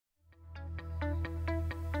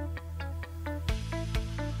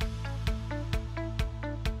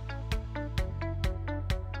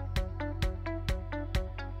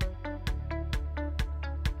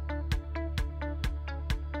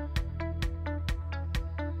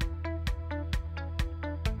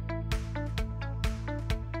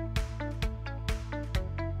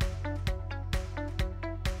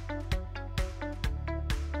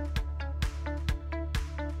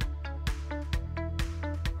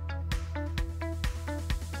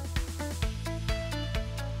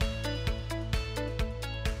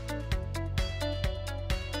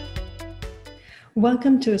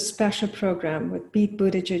Welcome to a special program with Pete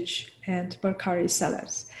Buttigieg and Barkari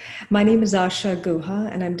Sellers. My name is Asha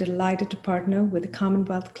Guha, and I'm delighted to partner with the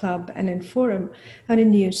Commonwealth Club and INFORUM on a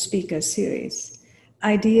new speaker series,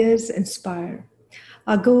 Ideas Inspire.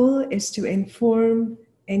 Our goal is to inform,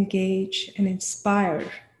 engage, and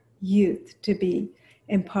inspire youth to be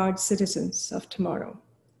empowered citizens of tomorrow.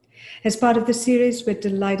 As part of the series, we're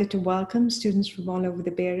delighted to welcome students from all over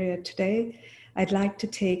the Bay Area today. I'd like to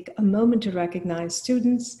take a moment to recognize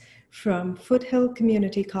students from Foothill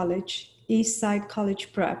Community College, Eastside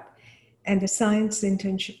College Prep, and the Science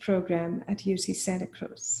Internship Program at UC Santa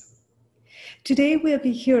Cruz. Today, we'll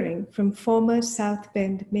be hearing from former South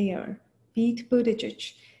Bend Mayor Pete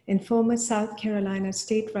Buttigieg and former South Carolina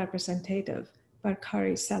State Representative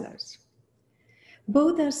Barkari Sellers.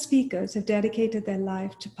 Both our speakers have dedicated their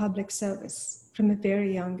life to public service from a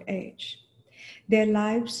very young age. Their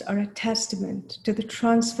lives are a testament to the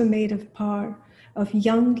transformative power of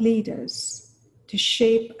young leaders to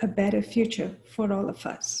shape a better future for all of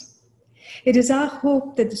us. It is our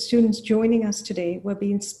hope that the students joining us today will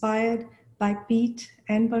be inspired by Pete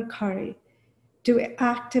and Barkari to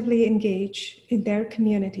actively engage in their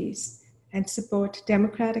communities and support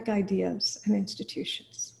democratic ideals and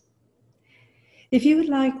institutions. If you would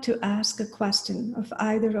like to ask a question of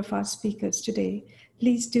either of our speakers today,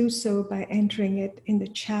 please do so by entering it in the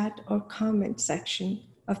chat or comment section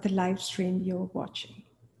of the live stream you're watching.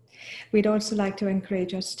 We'd also like to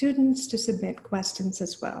encourage our students to submit questions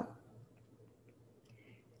as well.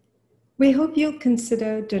 We hope you'll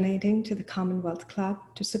consider donating to the Commonwealth Club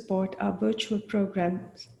to support our virtual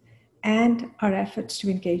programs and our efforts to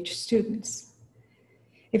engage students.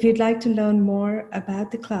 If you'd like to learn more about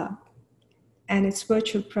the club and its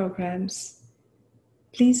virtual programs,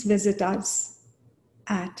 please visit us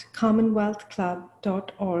at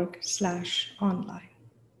commonwealthclub.org/online.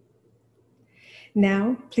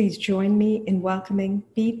 Now, please join me in welcoming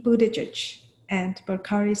Pete Buttigieg and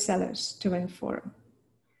Barkari Sellers to INFORUM.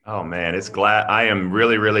 Oh man, I am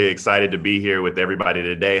really excited to be here with everybody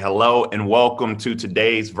today. Hello and welcome to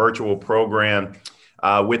today's virtual program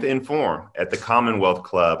with INFORUM at the Commonwealth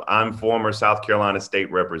Club. I'm former South Carolina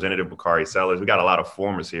State Representative Barkari Sellers. We got a lot of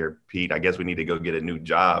formers here, Pete. I guess we need to go get a new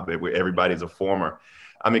job. Everybody's a former.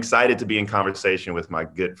 I'm excited to be in conversation with my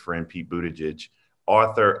good friend, Pete Buttigieg,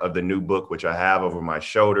 author of the new book, which I have over my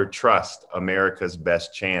shoulder, Trust, America's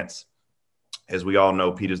Best Chance. As we all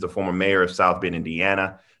know, Pete is the former mayor of South Bend,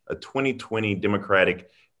 Indiana, a 2020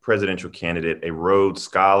 Democratic presidential candidate, a Rhodes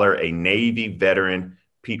Scholar, a Navy veteran.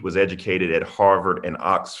 Pete was educated at Harvard and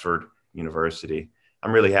Oxford University.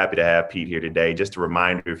 I'm really happy to have Pete here today. Just a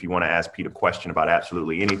reminder, if you want to ask Pete a question about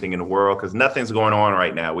absolutely anything in the world, because nothing's going on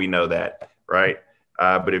right now. We know that, right?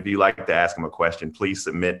 But if you'd like to ask him a question, please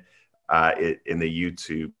submit it in the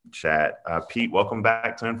YouTube chat. Pete, welcome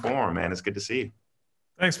back to INFORUM, man. It's good to see you.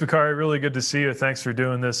 Thanks, Barkari. Really good to see you. Thanks for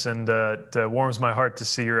doing this. And it warms my heart to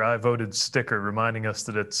see your I voted sticker reminding us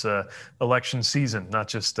that it's election season, not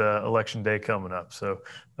just election day coming up. So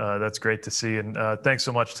that's great to see. And thanks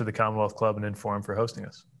so much to the Commonwealth Club and INFORUM for hosting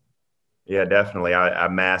us. Yeah, definitely. I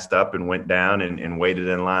masked up and went down and waited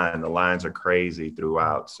in line. The lines are crazy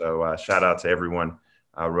throughout. So shout out to everyone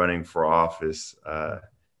running for office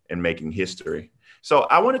and making history. So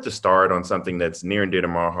I wanted to start on something that's near and dear to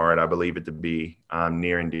my heart. I believe it to be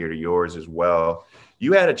near and dear to yours as well.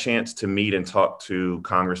 You had a chance to meet and talk to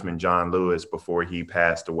Congressman John Lewis before he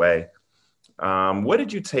passed away. What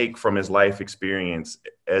did you take from his life experience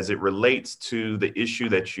as it relates to the issue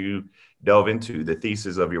that you delve into, the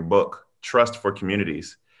thesis of your book, Trust for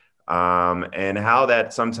Communities, and how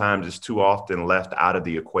that sometimes is too often left out of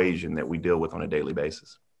the equation that we deal with on a daily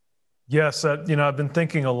basis? Yes, I've been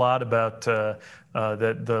thinking a lot about the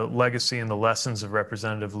legacy and the lessons of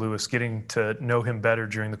Representative Lewis. Getting to know him better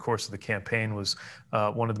during the course of the campaign was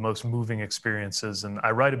one of the most moving experiences. And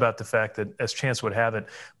I write about the fact that, as chance would have it,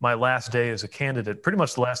 my last day as a candidate, pretty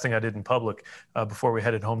much the last thing I did in public before we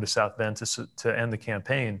headed home to South Bend to end the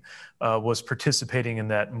campaign, was participating in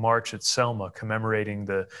that march at Selma, commemorating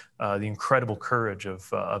the incredible courage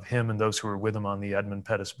of him and those who were with him on the Edmund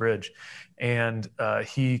Pettus Bridge. And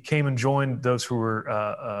he came and joined those who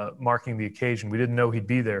were marking the occasion. We didn't know he'd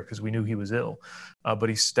be there because we knew he was ill, but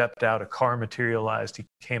he stepped out, a car materialized, he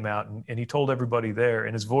came out and he told everybody there,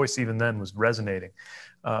 and his voice even then was resonating,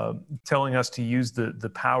 telling us to use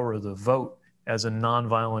the power of the vote as a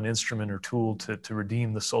nonviolent instrument or tool to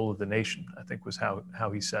redeem the soul of the nation, I think was how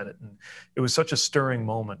he said it. And it was such a stirring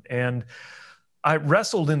moment. And I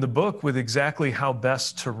wrestled in the book with exactly how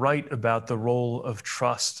best to write about the role of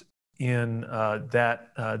trust in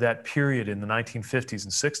that period in the 1950s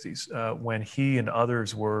and 60s when he and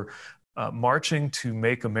others were marching to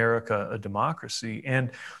make America a democracy,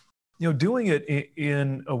 and doing it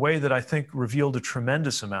in a way that I think revealed a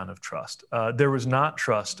tremendous amount of trust. There was not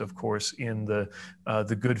trust, of course, in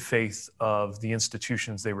the good faith of the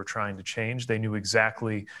institutions they were trying to change. They knew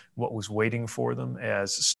exactly what was waiting for them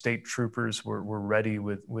as state troopers were ready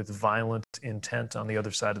with violent intent on the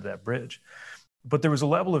other side of that bridge. But there was a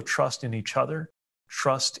level of trust in each other,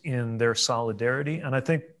 trust in their solidarity, and I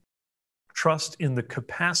think trust in the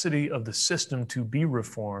capacity of the system to be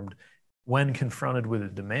reformed when confronted with a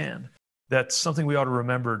demand. That's something we ought to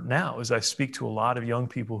remember now as I speak to a lot of young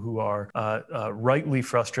people who are rightly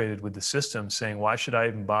frustrated with the system, saying, why should I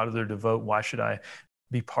even bother to vote? Why should I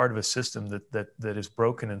be part of a system that is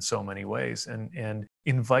broken in so many ways? And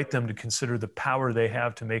invite them to consider the power they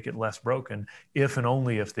have to make it less broken, if and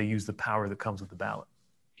only if they use the power that comes with the ballot.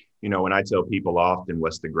 When I tell people often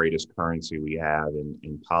what's the greatest currency we have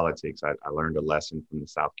in politics, I learned a lesson from the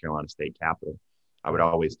South Carolina State Capitol. I would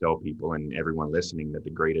always tell people and everyone listening that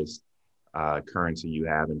the greatest currency you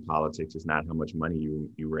have in politics is not how much money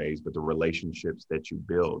you raise, but the relationships that you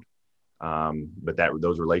build. But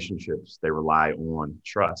those relationships, they rely on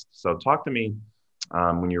trust. So talk to me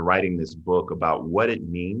when you're writing this book about what it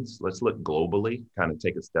means. Let's look globally, kind of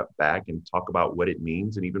take a step back and talk about what it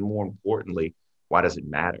means. And even more importantly, why does it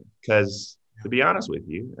matter? Because to be honest with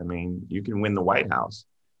you, I mean, you can win the White House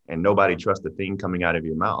and nobody trusts a thing coming out of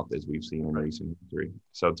your mouth, as we've seen in recent history.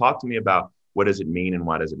 So talk to me about what does it mean and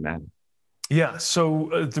why does it matter? Yeah,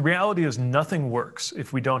 so the reality is nothing works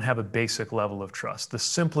if we don't have a basic level of trust. The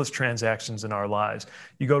simplest transactions in our lives,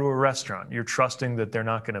 you go to a restaurant, you're trusting that they're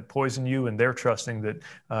not going to poison you, and they're trusting that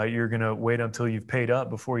you're going to wait until you've paid up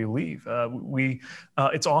before you leave.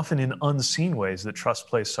 It's often in unseen ways that trust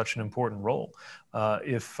plays such an important role.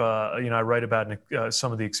 I write about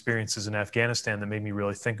some of the experiences in Afghanistan that made me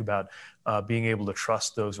really think about being able to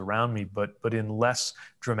trust those around me, but in less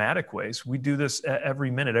dramatic ways. We do this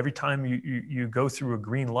every minute. Every time you go through a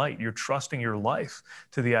green light, you're trusting your life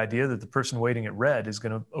to the idea that the person waiting at red is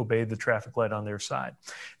going to obey the traffic light on their side.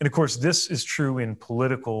 And of course, this is true in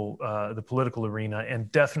the political arena,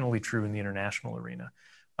 and definitely true in the international arena.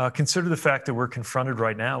 Consider the fact that we're confronted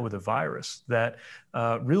right now with a virus that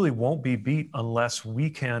really won't be beat unless we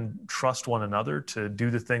can trust one another to do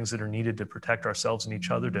the things that are needed to protect ourselves and each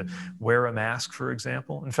other, to wear a mask, for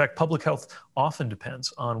example. In fact, public health often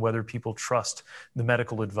depends on whether people trust the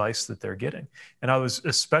medical advice that they're getting. And I was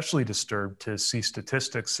especially disturbed to see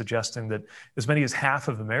statistics suggesting that as many as half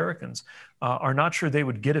of Americans are not sure they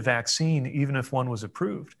would get a vaccine even if one was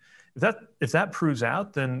approved. If that proves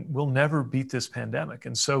out, then we'll never beat this pandemic.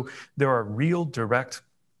 And so there are real direct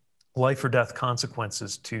life or death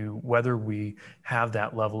consequences to whether we have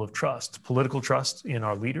that level of trust, political trust in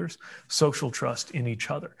our leaders, social trust in each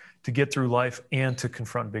other, to get through life and to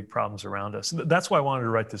confront big problems around us. That's why I wanted to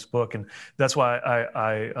write this book, and that's why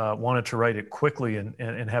I wanted to write it quickly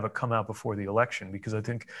and have it come out before the election, because I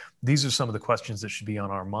think these are some of the questions that should be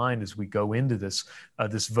on our mind as we go into this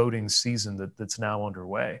voting season that's now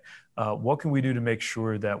underway. What can we do to make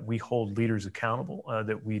sure that we hold leaders accountable,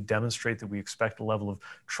 that we demonstrate that we expect a level of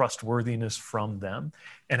trustworthiness from them?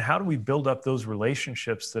 And how do we build up those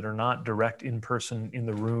relationships that are not direct in-person,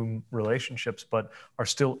 in-the-room relationships, but are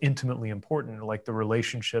still intimately important, like the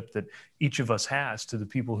relationship that each of us has to the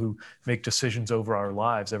people who make decisions over our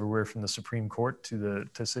lives, everywhere from the Supreme Court to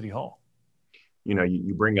City Hall?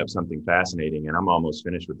 You bring up something fascinating, and I'm almost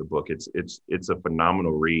finished with the book. It's a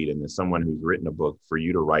phenomenal read, and as someone who's written a book, for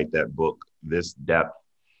you to write that book, this depth,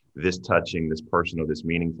 this touching, this personal, this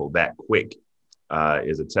meaningful, that quick,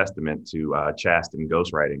 is a testament to Chasten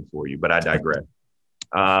ghostwriting for you. But I digress.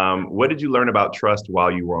 What did you learn about trust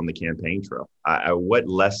while you were on the campaign trail? What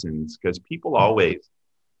lessons? Because people always,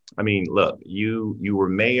 look, you were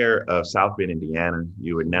mayor of South Bend, Indiana.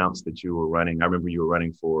 You announced that you were running. I remember you were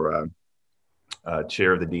running for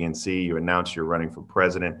chair of the DNC. You announced you're running for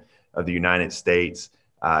president of the United States.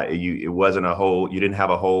 It wasn't you didn't have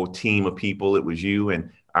a whole team of people. It was you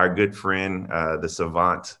and our good friend,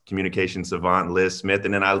 the communication savant, Liz Smith.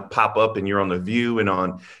 And then I pop up and you're on The View and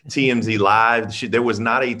on TMZ Live. There was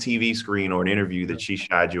not a TV screen or an interview that she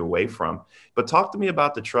shied you away from. But talk to me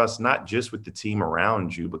about the trust, not just with the team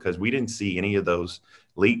around you, because we didn't see any of those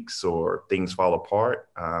leaks or things fall apart.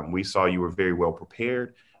 We saw you were very well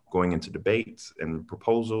prepared going into debates and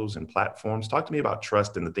proposals and platforms. Talk to me about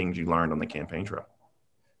trust and the things you learned on the campaign trail.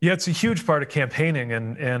 Yeah, it's a huge part of campaigning,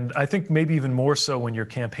 and I think maybe even more so when you're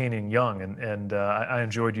campaigning young. And I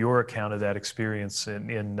enjoyed your account of that experience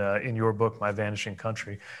in your book, My Vanishing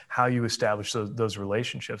Country, how you establish those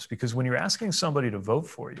relationships. Because when you're asking somebody to vote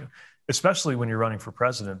for you, especially when you're running for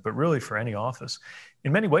president, but really for any office,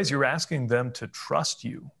 in many ways you're asking them to trust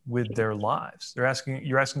you with their lives. You're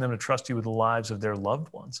asking them to trust you with the lives of their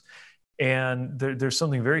loved ones, and there's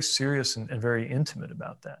something very serious and very intimate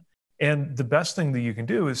about that. And the best thing that you can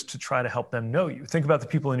do is to try to help them know you. Think about the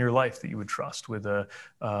people in your life that you would trust with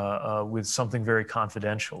something very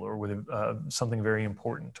confidential, or with something very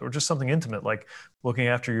important, or just something intimate, like looking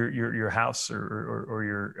after your house or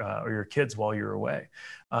your kids while you're away.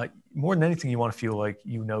 More than anything, you want to feel like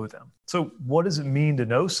you know them. So what does it mean to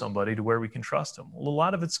know somebody to where we can trust them? Well, a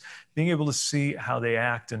lot of it's being able to see how they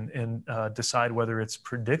act and decide whether it's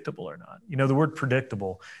predictable or not. You know, the word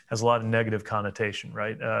predictable has a lot of negative connotation,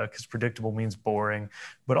 right? Because predictable means boring,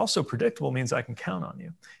 but also predictable means I can count on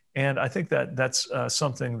you. And I think that that's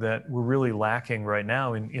something that we're really lacking right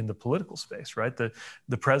now in the political space, right?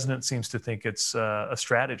 The president seems to think it's a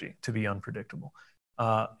strategy to be unpredictable.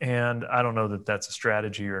 And I don't know that that's a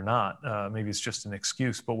strategy or not. Maybe it's just an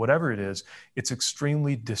excuse, but whatever it is, it's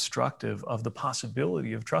extremely destructive of the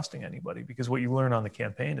possibility of trusting anybody. Because what you learn on the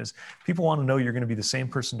campaign is people want to know you're going to be the same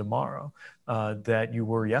person tomorrow that you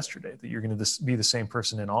were yesterday, that you're going to be the same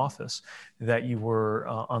person in office that you were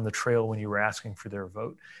on the trail when you were asking for their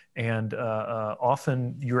vote. And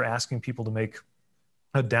often you're asking people to make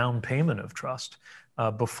a down payment of trust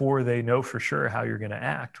before they know for sure how you're going to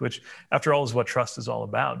act, which after all is what trust is all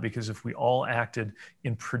about. Because if we all acted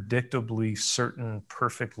in predictably certain,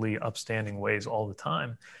 perfectly upstanding ways all the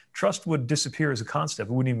time, trust would disappear as a concept.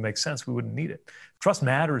 It wouldn't even make sense. We wouldn't need it. Trust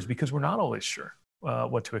matters because we're not always sure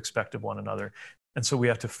what to expect of one another. And so we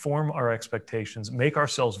have to form our expectations, make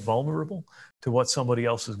ourselves vulnerable to what somebody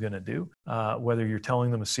else is going to do, whether you're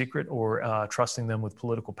telling them a secret or trusting them with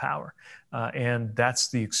political power. And that's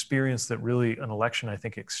the experience that really an election, I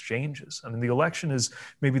think, exchanges. I mean, the election is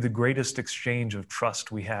maybe the greatest exchange of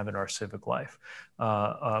trust we have in our civic life.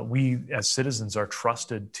 We, as citizens, are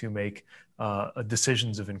trusted to make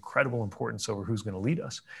decisions of incredible importance over who's going to lead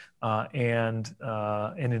us. And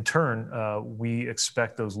in turn, we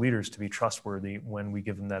expect those leaders to be trustworthy when we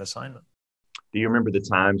give them that assignment. Do you remember the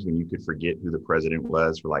times when you could forget who the president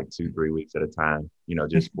was for like 2-3 weeks at a time? You know,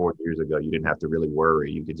 just 4 years ago, you didn't have to really worry.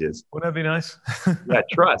 You could just— Wouldn't that be nice? Yeah,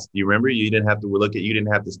 trust. You remember, you didn't have to you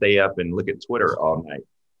didn't have to stay up and look at Twitter all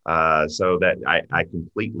night. So that I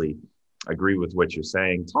completely agree with what you're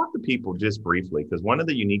saying. Talk to people just briefly, because one of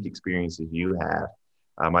the unique experiences you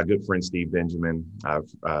have, my good friend Steve Benjamin,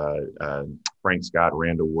 Frank Scott,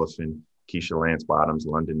 Randall Wolfen, Keisha Lance Bottoms,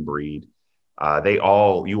 London Breed, you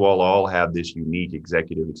all have this unique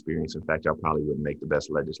executive experience. In fact, y'all probably wouldn't make the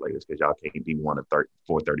best legislators because y'all can't be one of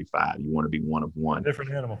 435. You want to be one of one.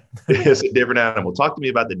 Different animal. It's a different animal. Talk to me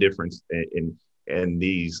about the difference in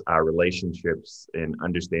these relationships and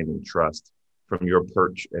understanding trust from your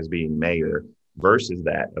perch as being mayor versus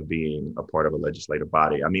that of being a part of a legislative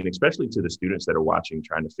body. I mean, especially to the students that are watching,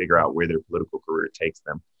 trying to figure out where their political career takes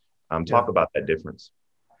them. Talk about that difference.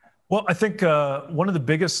 Well, I think one of the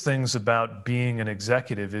biggest things about being an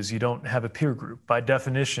executive is you don't have a peer group. By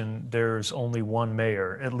definition, there's only one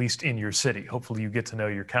mayor, at least in your city. Hopefully you get to know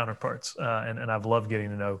your counterparts. And I've loved getting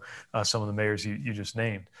to know some of the mayors you just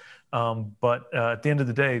named. But at the end of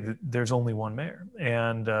the day, there's only one mayor,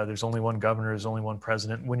 and there's only one governor, there's only one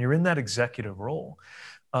president. When you're in that executive role,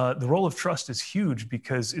 the role of trust is huge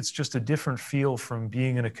because it's just a different feel from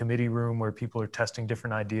being in a committee room where people are testing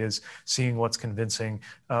different ideas, seeing what's convincing,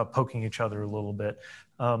 poking each other a little bit.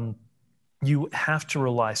 You have to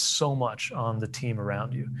rely so much on the team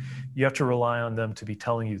around you. You have to rely on them to be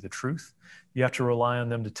telling you the truth. You have to rely on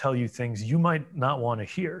them to tell you things you might not want to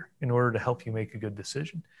hear in order to help you make a good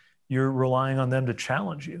decision. You're relying on them to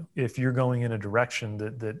challenge you if you're going in a direction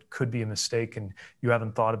that could be a mistake and you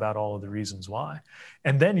haven't thought about all of the reasons why.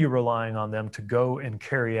 And then you're relying on them to go and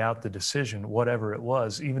carry out the decision, whatever it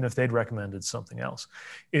was, even if they'd recommended something else.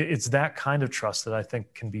 It's that kind of trust that I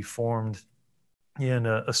think can be formed in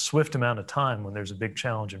a swift amount of time when there's a big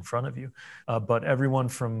challenge in front of you. But everyone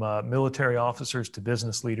from military officers to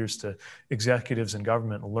business leaders to executives in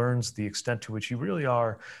government learns the extent to which you really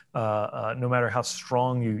are, no matter how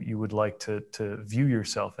strong you would like to view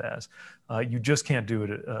yourself as, you just can't do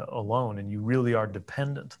it alone. And you really are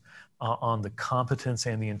dependent on the competence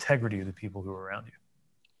and the integrity of the people who are around you.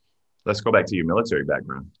 Let's go back to your military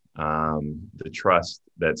background, the trust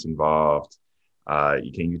that's involved.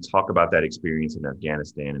 Can you talk about that experience in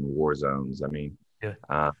Afghanistan and war zones? I mean, yeah.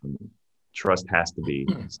 trust has to be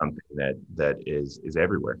something that is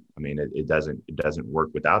everywhere. I mean, it doesn't work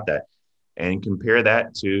without that. And compare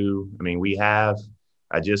that to, I mean,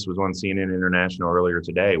 I just was on CNN International earlier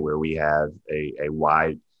today, where we have a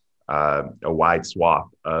wide swath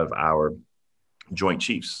of our Joint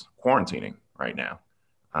Chiefs quarantining right now.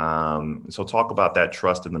 So talk about that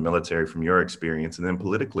trust in the military from your experience, and then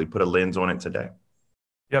politically put a lens on it today.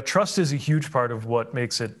 Yeah, trust is a huge part of what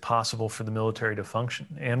makes it possible for the military to function.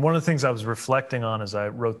 And one of the things I was reflecting on as I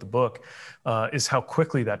wrote the book is how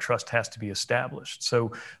quickly that trust has to be established.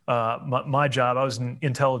 So my job, I was an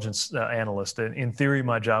intelligence analyst. In theory,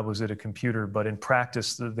 my job was at a computer, but in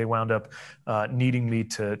practice, they wound up needing me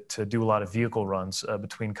to do a lot of vehicle runs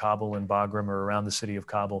between Kabul and Bagram, or around the city of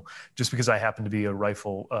Kabul, just because I happened to be a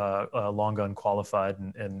rifle long gun qualified,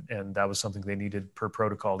 and that was something they needed per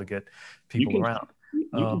protocol to get people around.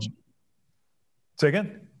 Say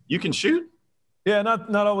again? You can shoot? Yeah,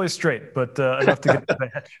 not always straight, but enough to get the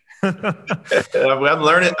badge.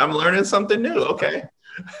 I'm learning something new. Okay.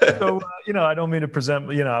 So, I don't mean to present,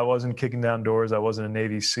 I wasn't kicking down doors. I wasn't a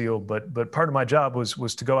Navy SEAL, but part of my job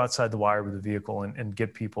was to go outside the wire with a vehicle and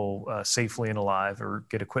get people safely and alive, or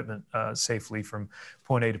get equipment safely from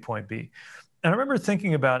point A to point B. And I remember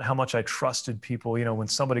thinking about how much I trusted people, when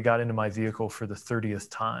somebody got into my vehicle for the 30th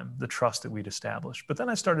time, the trust that we'd established. But then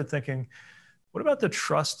I started thinking, what about the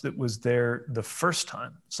trust that was there the first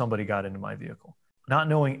time somebody got into my vehicle? Not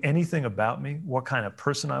knowing anything about me, what kind of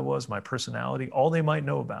person I was, my personality, all they might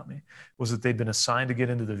know about me was that they'd been assigned to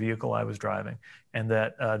get into the vehicle I was driving, and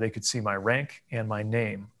that they could see my rank and my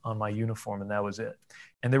name on my uniform, and that was it.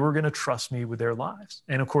 And they were going to trust me with their lives.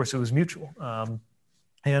 And of course, it was mutual.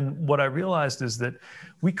 And what I realized is that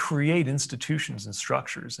we create institutions and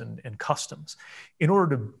structures and customs in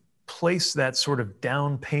order to place that sort of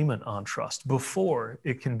down payment on trust before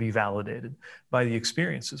it can be validated by the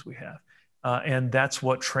experiences we have. And that's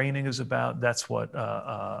what training is about. That's what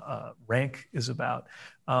rank is about.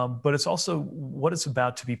 But it's also what it's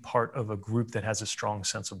about to be part of a group that has a strong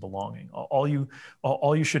sense of belonging. All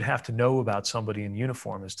you should have to know about somebody in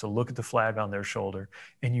uniform is to look at the flag on their shoulder,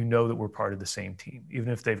 and you know that we're part of the same team,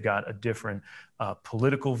 even if they've got a different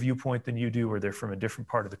political viewpoint than you do, or they're from a different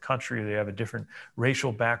part of the country, or they have a different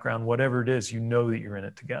racial background, whatever it is, you know that you're in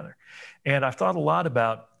it together. And I've thought a lot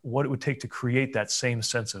about what it would take to create that same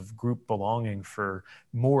sense of group belonging for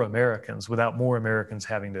more Americans, without more Americans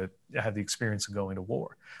having to have the experience of going to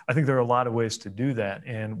war. I think there are a lot of ways to do that,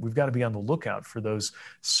 and we've got to be on the lookout for those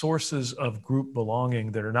sources of group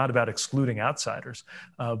belonging that are not about excluding outsiders,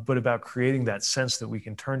 but about creating that sense that we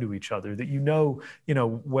can turn to each other, that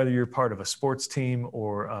whether you're part of a sports team,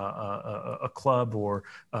 or a club, or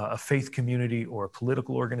a faith community, or a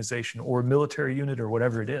political organization, or a military unit, or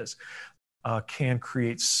whatever it is, can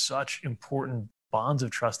create such important bonds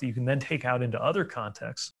of trust that you can then take out into other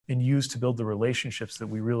contexts and use to build the relationships that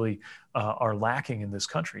we really are lacking in this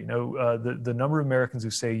country. The number of Americans who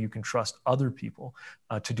say you can trust other people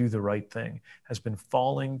to do the right thing has been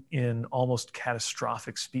falling in almost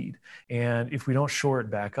catastrophic speed. And if we don't shore it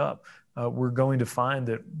back up, we're going to find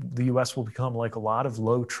that the U.S. will become like a lot of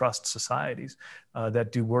low trust societies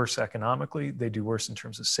that do worse economically, they do worse in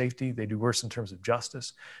terms of safety, they do worse in terms of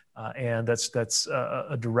justice. And that's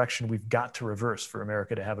a direction we've got to reverse for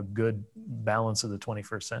America to have a good balance of the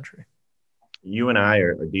 21st century. You and I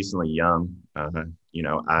are decently young.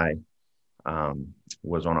 I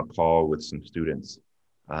was on a call with some students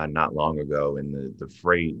not long ago, and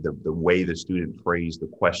the way the student phrased the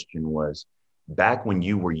question was, back when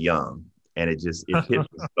you were young. And it hit me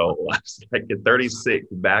so. I was like at 36,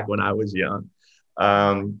 back when I was young.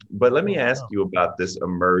 But let me ask you about this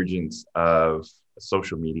emergence of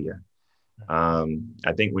social media.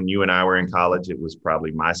 I think when you and I were in college, it was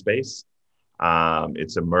probably MySpace.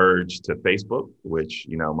 It's emerged to Facebook, which,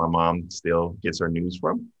 my mom still gets her news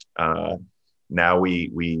from. Now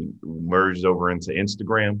we merged over into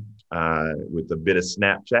Instagram with a bit of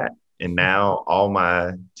Snapchat. And now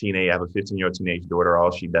I have a 15-year-old teenage daughter,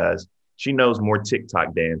 she knows more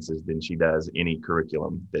TikTok dances than she does any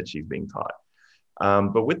curriculum that she's being taught.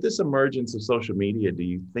 But with this emergence of social media, do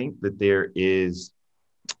you think that there is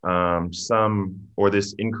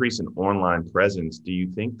this increase in online presence, do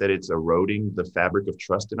you think that it's eroding the fabric of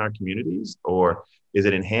trust in our communities, or is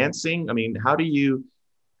it enhancing? I mean, how do you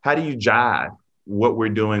jive what we're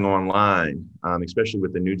doing online, especially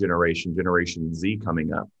with the new Generation Z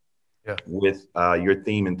coming up, with your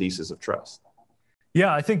theme and thesis of trust?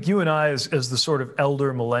 Yeah, I think you and I, as the sort of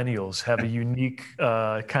elder millennials, have a unique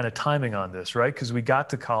kind of timing on this, right? Because we got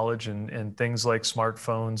to college and things like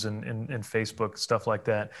smartphones and Facebook, stuff like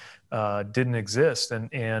that, didn't exist.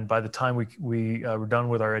 And by the time we were done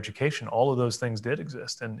with our education, all of those things did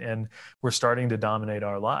exist, and we're starting to dominate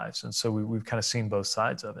our lives. And so we've kind of seen both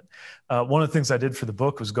sides of it. One of the things I did for the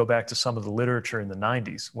book was go back to some of the literature in the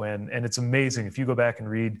 90s and it's amazing. If you go back and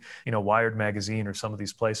read, Wired magazine or some of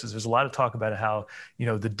these places, there's a lot of talk about how,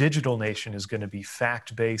 the digital nation is going to be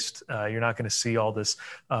fact-based. You're not going to see all this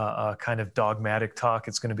kind of dogmatic talk.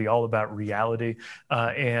 It's going to be all about reality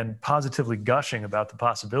and positively gushing about the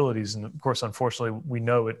possibilities. And of course, unfortunately, we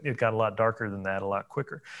know it got a lot darker than that, a lot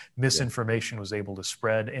quicker. Misinformation was able to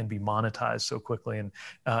spread and be monetized so quickly.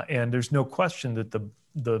 And there's no question that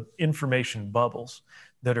the information bubbles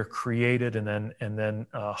that are created and then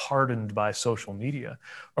hardened by social media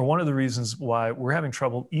are one of the reasons why we're having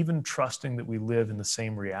trouble even trusting that we live in the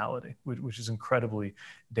same reality, which is incredibly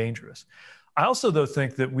dangerous. I also, though,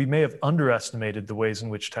 think that we may have underestimated the ways in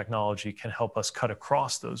which technology can help us cut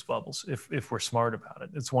across those bubbles if we're smart about it.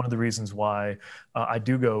 It's one of the reasons why I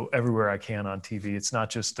do go everywhere I can on TV. It's not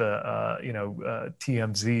just TMZ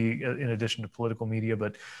in addition to political media,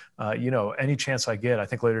 but any chance I get. I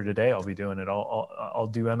think later today I'll be doing it. I'll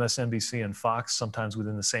do MSNBC and Fox sometimes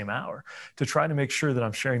within the same hour to try to make sure that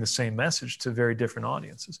I'm sharing the same message to very different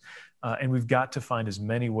audiences. And we've got to find as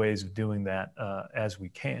many ways of doing that as we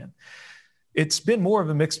can. It's been more of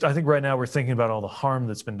a mixed. I think right now we're thinking about all the harm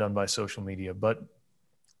that's been done by social media, but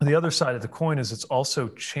the other side of the coin is it's also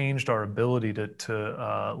changed our ability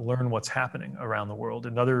to learn what's happening around the world.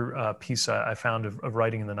 Another piece I found of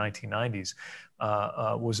writing in the 1990s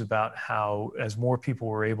was about how, as more people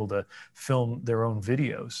were able to film their own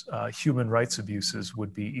videos, human rights abuses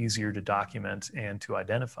would be easier to document and to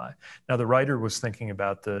identify. Now, the writer was thinking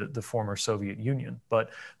about the former Soviet Union, but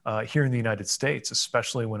here in the United States,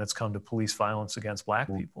 especially when it's come to police violence against Black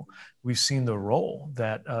people, we've seen the role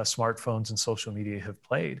that smartphones and social media have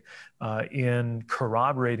played in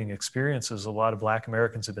corroborating experiences a lot of Black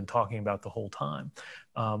Americans have been talking about the whole time.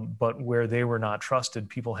 But where they were not trusted,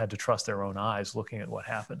 people had to trust their own eyes looking at what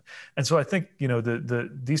happened. And so I think,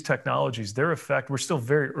 these technologies, their effect, we're still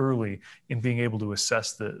very early in being able to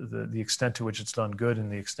assess the extent to which it's done good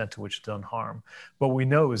and the extent to which it's done harm. What we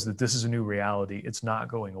know is that this is a new reality. It's not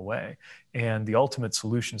going away. And the ultimate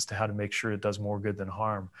solutions to how to make sure it does more good than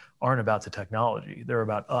harm aren't about the technology. They're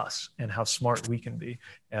about us and how smart we can be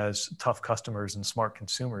as tough customers and smart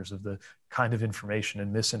consumers of the kind of information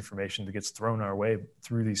and misinformation that gets thrown our way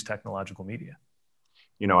through these technological media.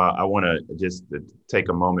 I want to just take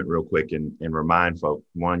a moment real quick and remind folks,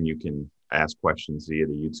 one, you can ask questions via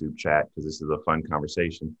the YouTube chat because this is a fun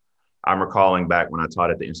conversation. I'm recalling back when I taught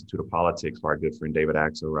at the Institute of Politics for our good friend David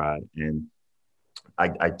Axelrod, and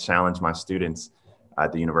I challenged my students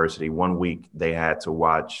at the university. 1 week, they had to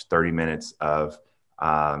watch 30 minutes of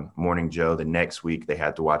Morning Joe. The next week, they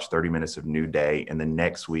had to watch 30 minutes of New Day. And the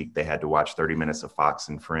next week, they had to watch 30 minutes of Fox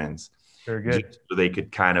and Friends. Very good. So they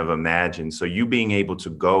could kind of imagine. So you being able to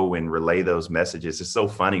go and relay those messages is so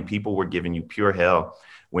funny. People were giving you pure hell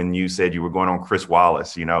when you said you were going on Chris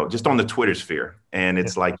Wallace, just on the Twitter sphere. And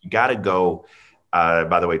it's like, you got to go.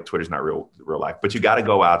 By the way, Twitter's not real life, but you got to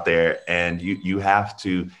go out there and you have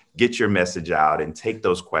to get your message out and take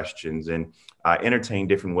those questions and entertain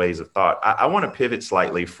different ways of thought. I want to pivot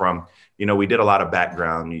slightly from, we did a lot of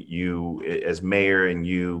background, you as mayor and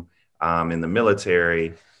you in the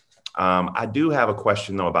military. I do have a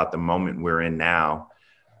question, though, about the moment we're in now.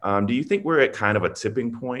 Do you think we're at kind of a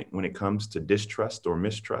tipping point when it comes to distrust or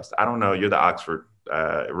mistrust? I don't know. You're the Oxford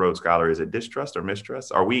Rhodes Scholar. Is it distrust or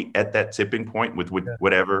mistrust? Are we at that tipping point with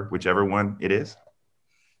whichever one it is?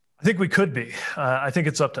 I think we could be. I think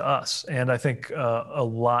it's up to us. And I think a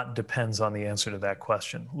lot depends on the answer to that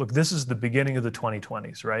question. Look, this is the beginning of the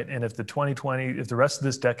 2020s, right? And if the rest of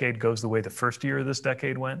this decade goes the way the first year of this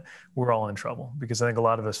decade went, we're all in trouble because I think a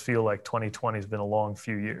lot of us feel like 2020 has been a long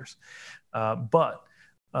few years. But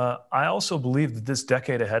I also believe that this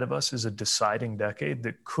decade ahead of us is a deciding decade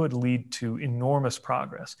that could lead to enormous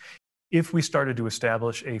progress if we started to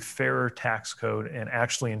establish a fairer tax code and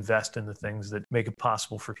actually invest in the things that make it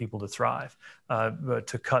possible for people to thrive,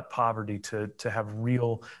 to cut poverty, to have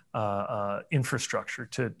real infrastructure,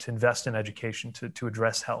 to invest in education, to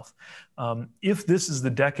address health. If this is the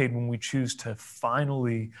decade when we choose to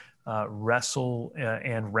finally wrestle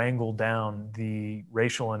and wrangle down the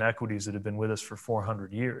racial inequities that have been with us for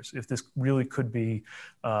 400 years. If this really could be,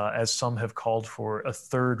 as some have called for, a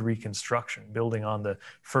third Reconstruction, building on the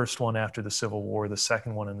first one after the Civil War, the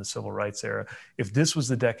second one in the Civil Rights era, if this was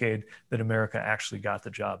the decade that America actually got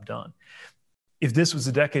the job done, if this was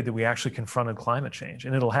the decade that we actually confronted climate change,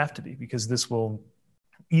 and it'll have to be because this will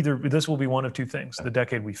either this will be one of two things: the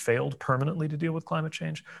decade we failed permanently to deal with climate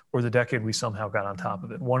change, or the decade we somehow got on top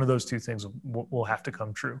of it. One of those two things will have to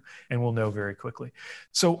come true, and we'll know very quickly.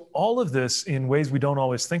 So all of this, in ways we don't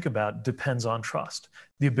always think about, depends on trust.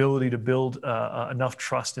 The ability to build enough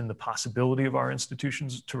trust in the possibility of our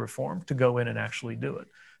institutions to reform, to go in and actually do it.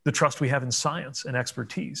 The trust we have in science and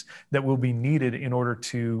expertise that will be needed in order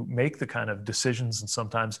to make the kind of decisions and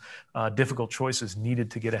sometimes difficult choices needed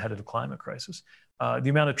to get ahead of the climate crisis. The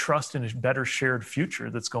amount of trust in a better shared future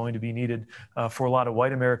that's going to be needed for a lot of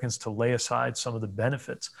white Americans to lay aside some of the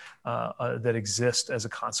benefits that exist as a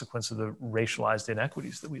consequence of the racialized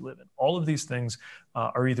inequities that we live in. All of these things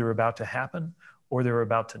are either about to happen or they're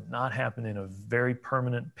about to not happen in a very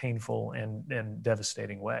permanent, painful, and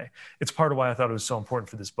devastating way. It's part of why I thought it was so important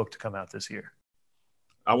for this book to come out this year.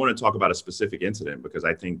 I want to talk about a specific incident because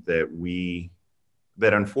I think that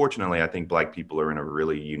unfortunately, I think Black people are in a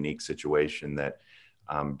really unique situation that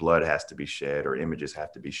blood has to be shed or images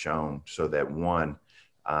have to be shown so that one,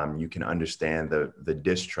 you can understand the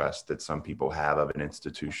distrust that some people have of an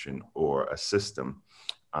institution or a system.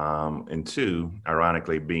 And two,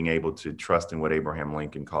 ironically, being able to trust in what Abraham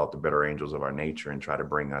Lincoln called the better angels of our nature and try to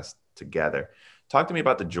bring us together. Talk to me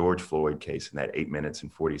about the George Floyd case in that 8 minutes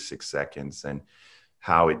and 46 seconds and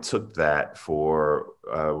how it took that for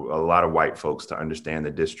a lot of white folks to understand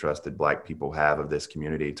the distrust that Black people have of this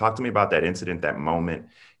community. Talk to me about that incident, that moment,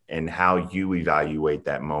 and how you evaluate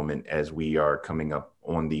that moment as we are coming up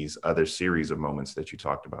on these other series of moments that you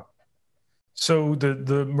talked about. So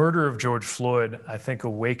the murder of George Floyd, I think,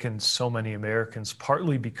 awakened so many Americans,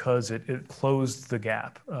 partly because it closed the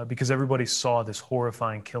gap, because everybody saw this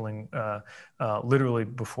horrifying killing literally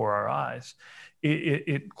before our eyes.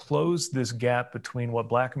 It closed this gap between what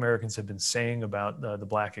Black Americans have been saying about the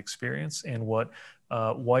Black experience and what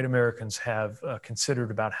white Americans have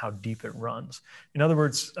considered about how deep it runs. In other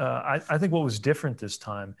words, I think what was different this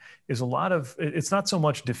time is it's not so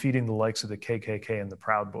much defeating the likes of the KKK and the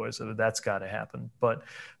Proud Boys, that's got to happen, but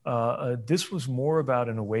this was more about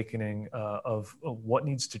an awakening of what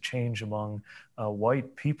needs to change among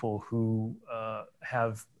white people who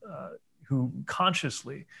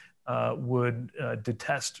consciously would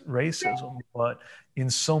detest racism, but in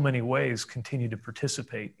so many ways continue to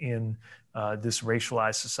participate in this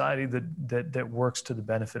racialized society that works to the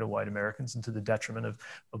benefit of white Americans and to the detriment of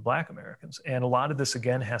Black Americans. And a lot of this,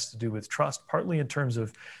 again, has to do with trust, partly in terms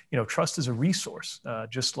of, trust is a resource,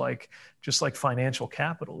 just like financial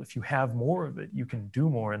capital. If you have more of it, you can do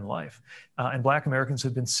more in life. And Black Americans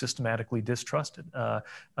have been systematically distrusted.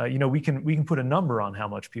 We can put a number on how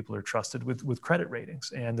much people are trusted with credit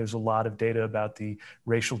ratings. And there's a lot of data about the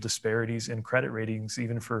racial disparities in credit ratings,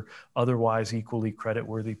 even for otherwise equally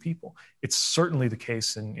creditworthy people. It's certainly the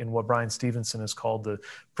case in what Brian Stevenson has called the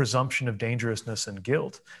presumption of dangerousness and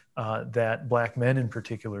guilt that Black men in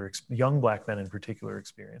particular, young Black men in particular,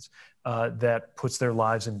 experience, that puts their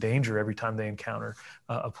lives in danger every time they encounter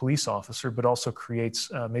a police officer, but also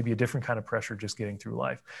creates maybe a different kind of pressure just getting through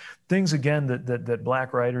life. Things, again, that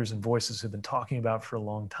Black writers and voices have been talking about for a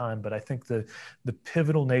long time, but I think the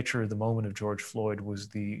pivotal nature of the moment of George Floyd was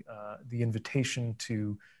the invitation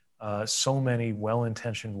to so many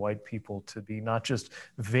well-intentioned white people to be not just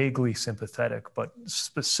vaguely sympathetic, but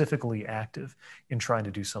specifically active in trying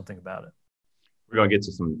to do something about it. We're going to get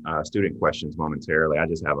to some student questions momentarily. I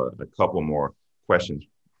just have a couple more questions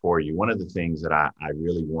for you. One of the things that I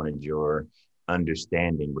really wanted your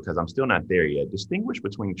understanding, because I'm still not there yet, distinguish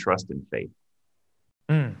between trust and faith.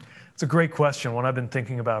 It's a great question, one I've been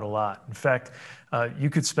thinking about a lot. In fact, you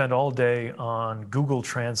could spend all day on Google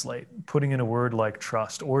Translate, putting in a word like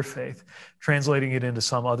trust or faith, translating it into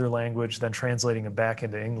some other language, then translating it back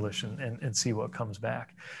into English and see what comes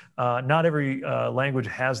back. Not every language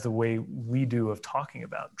has the way we do of talking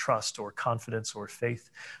about trust or confidence or faith.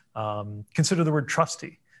 Consider the word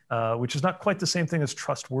trusty, which is not quite the same thing as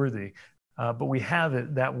trustworthy, but we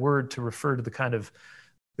have that word to refer to the kind of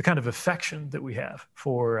affection that we have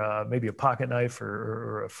for maybe a pocket knife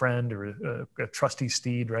or a friend or a trusty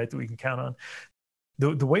steed, right, that we can count on.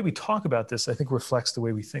 The way we talk about this, I think, reflects the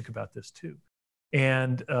way we think about this too.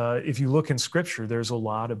 And if you look in Scripture, there's a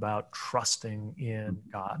lot about trusting in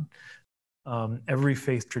God. Every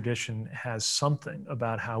faith tradition has something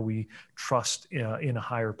about how we trust in a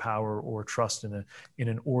higher power or trust in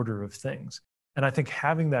an order of things. And I think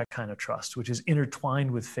having that kind of trust, which is intertwined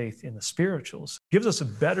with faith in the spirituals, gives us a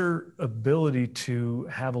better ability to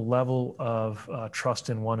have a level of trust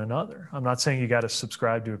in one another. I'm not saying you got to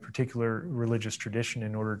subscribe to a particular religious tradition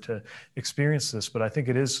in order to experience this, but I think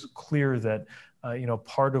it is clear that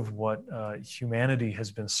part of what humanity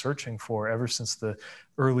has been searching for ever since the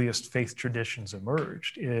earliest faith traditions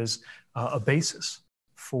emerged is a basis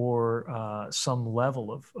for some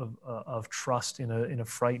level of trust in a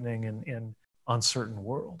frightening and uncertain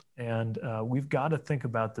world. And we've got to think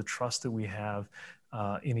about the trust that we have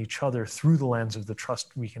in each other through the lens of the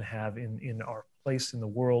trust we can have in our place in the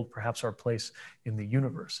world, perhaps our place in the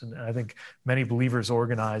universe. And I think many believers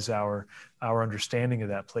organize our understanding of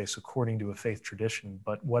that place according to a faith tradition.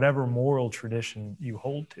 But whatever moral tradition you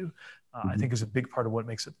hold to, I think is a big part of what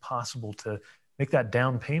makes it possible to make that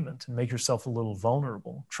down payment and make yourself a little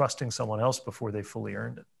vulnerable, trusting someone else before they fully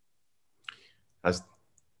earned it. That's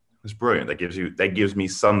brilliant. That gives me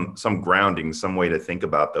some grounding, some way to think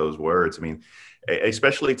about those words. I mean,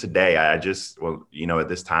 especially today, at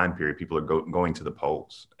this time period, people are going to the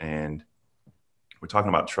polls, and we're talking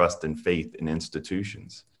about trust and faith in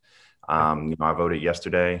institutions. I voted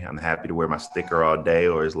yesterday. I'm happy to wear my sticker all day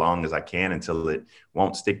or as long as I can until it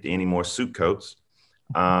won't stick to any more suit coats.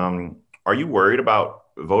 Are you worried about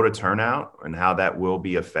voter turnout and how that will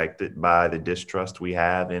be affected by the distrust we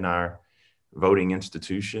have in our voting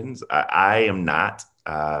institutions? I am not.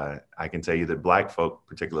 I can tell you that Black folk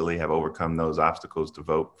particularly have overcome those obstacles to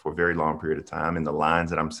vote for a very long period of time. And the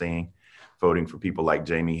lines that I'm seeing voting for people like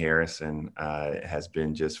Jamie Harrison has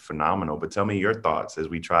been just phenomenal. But tell me your thoughts as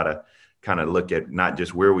we try to kind of look at not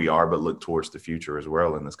just where we are, but look towards the future as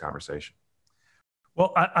well in this conversation.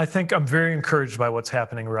 Well, I think I'm very encouraged by what's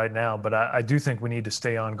happening right now, but I do think we need to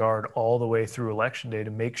stay on guard all the way through Election Day to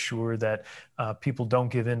make sure that people don't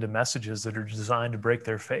give in to messages that are designed to break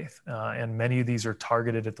their faith. And many of these are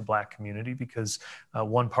targeted at the Black community because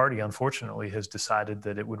one party, unfortunately, has decided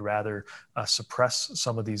that it would rather suppress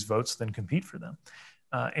some of these votes than compete for them.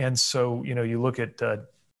 And so, you look at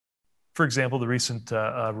for example, the recent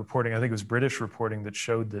reporting, I think it was British reporting, that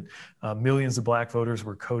showed that millions of Black voters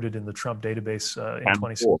were coded in the Trump database in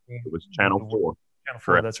 2016. It was Channel 4. Channel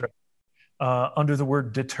 4, that's right. Under the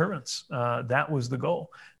word deterrence, that was the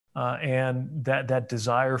goal. And that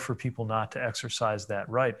desire for people not to exercise that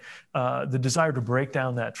right, the desire to break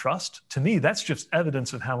down that trust, to me, that's just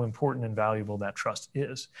evidence of how important and valuable that trust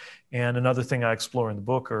is. And another thing I explore in the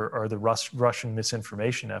book are the Russian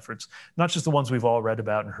misinformation efforts, not just the ones we've all read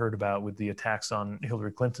about and heard about with the attacks on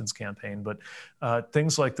Hillary Clinton's campaign, but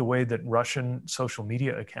things like the way that Russian social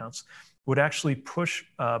media accounts would actually push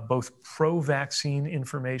both pro-vaccine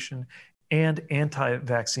information and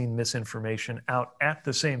anti-vaccine misinformation out at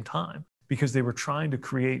the same time, because they were trying to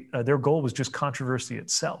create, their goal was just controversy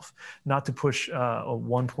itself, not to push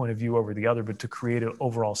one point of view over the other, but to create an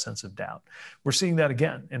overall sense of doubt. We're seeing that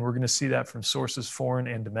again, and we're going to see that from sources foreign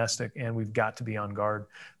and domestic, and we've got to be on guard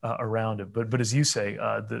around it. But as you say,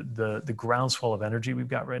 the groundswell of energy we've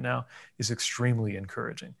got right now is extremely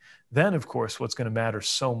encouraging. Then, of course, what's going to matter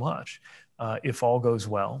so much, if all goes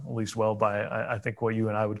well, at least well by, I think, what you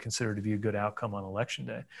and I would consider to be a good outcome on Election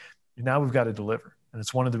Day, now we've got to deliver. And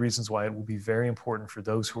it's one of the reasons why it will be very important for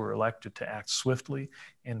those who are elected to act swiftly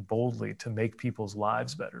and boldly to make people's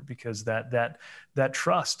lives better, because that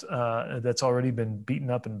trust that's already been beaten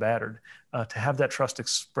up and battered, to have that trust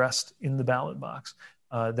expressed in the ballot box,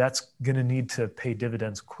 that's going to need to pay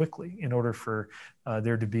dividends quickly in order for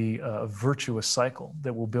there to be a virtuous cycle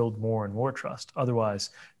that will build more and more trust.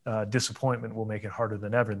 Otherwise, disappointment will make it harder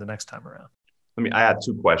than ever the next time around. I have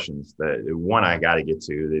two questions. The one I got to get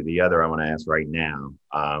to, the other I want to ask right now.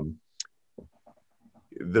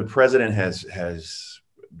 The president has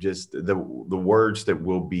just the words that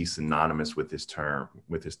will be synonymous with his term,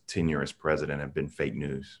 with his tenure as president, have been fake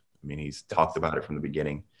news. I mean, he's talked about it from the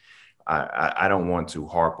beginning. I don't want to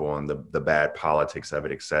harp on the bad politics of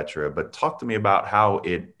it, et cetera, but talk to me about how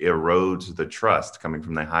it erodes the trust coming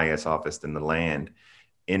from the highest office in the land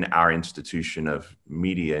in our institution of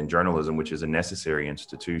media and journalism, which is a necessary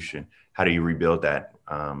institution. How do you rebuild that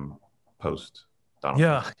post Donald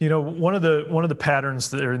Trump? Yeah, one of the patterns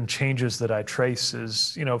that are in changes that I trace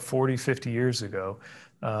is, 40, 50 years ago,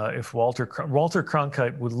 if Walter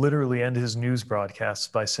Cronkite would literally end his news broadcasts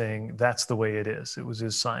by saying, "That's the way it is." It was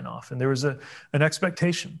his sign off. And there was an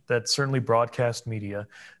expectation that certainly broadcast media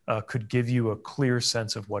could give you a clear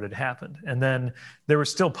sense of what had happened. And then there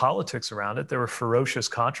was still politics around it. There were ferocious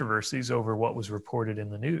controversies over what was reported in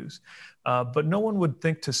the news. But no one would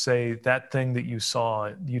think to say that thing that you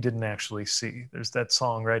saw, you didn't actually see. There's that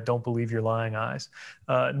song, right? "Don't believe your lying eyes."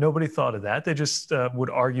 Nobody thought of that. They just would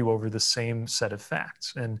argue over the same set of facts.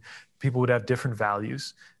 And people would have different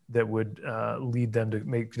values that would lead them to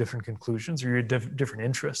make different conclusions, or your different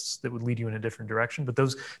interests that would lead you in a different direction. But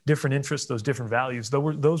those different interests, those different values,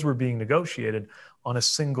 those were being negotiated on a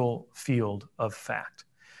single field of fact.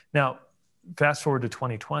 Now, fast forward to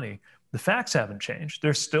 2020, the facts haven't changed.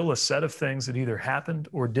 There's still a set of things that either happened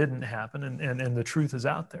or didn't happen, and the truth is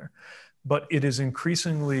out there. But it is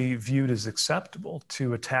increasingly viewed as acceptable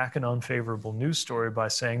to attack an unfavorable news story by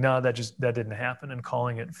saying, no, that didn't happen, and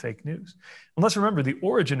calling it fake news. And let's remember, the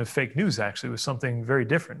origin of fake news actually was something very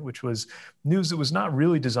different, which was news that was not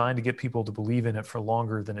really designed to get people to believe in it for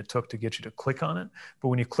longer than it took to get you to click on it. But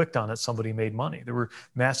when you clicked on it, somebody made money. There were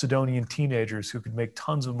Macedonian teenagers who could make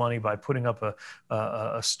tons of money by putting up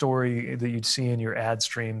a story that you'd see in your ad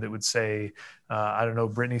stream that would say, I don't know,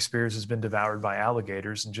 Britney Spears has been devoured by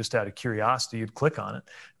alligators, and just out of curiosity, you'd click on it.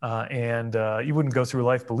 And you wouldn't go through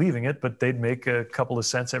life believing it, but they'd make a couple of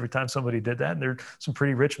cents every time somebody did that. And they're some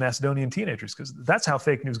pretty rich Macedonian teenagers, because that's how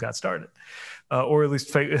fake news got started, or at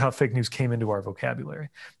least how fake news came into our vocabulary.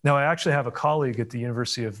 Now, I actually have a colleague at the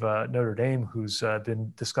University of Notre Dame who's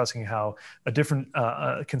been discussing how a different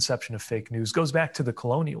conception of fake news goes back to the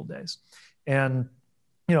colonial days. And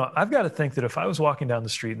I've got to think that if I was walking down the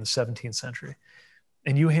street in the 17th century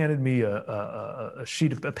and you handed me a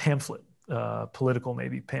sheet of a pamphlet, political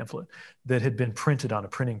maybe pamphlet, that had been printed on a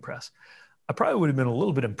printing press, I probably would have been a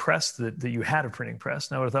little bit impressed that you had a printing press.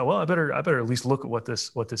 And I would have thought, well, I better at least look at what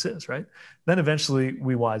this is, right? Then eventually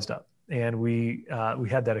we wised up, and we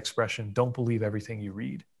had that expression, don't believe everything you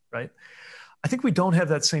read, right? I think we don't have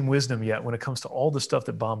that same wisdom yet when it comes to all the stuff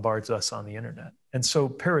that bombards us on the internet. And so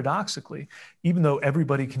paradoxically, even though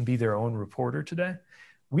everybody can be their own reporter today,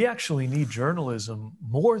 we actually need journalism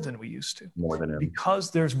more than we used to. More than ever.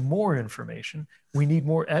 Because there's more information. We need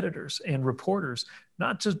more editors and reporters,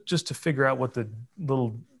 not just to figure out what the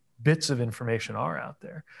little bits of information are out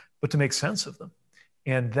there, but to make sense of them.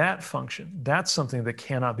 And that function, that's something that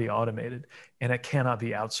cannot be automated, and it cannot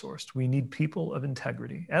be outsourced. We need people of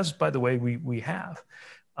integrity, as, by the way, we have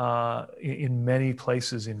in many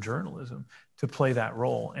places in journalism, to play that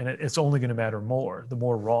role. And it's only going to matter more the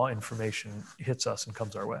more raw information hits us and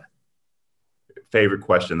comes our way. Favorite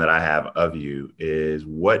question that I have of you is,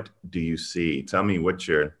 what do you see? Tell me what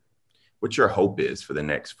your hope is for the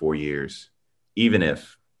next 4 years, even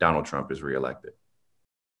if Donald Trump is reelected.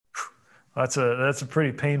 That's a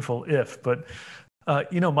pretty painful if, but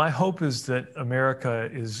my hope is that America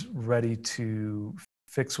is ready to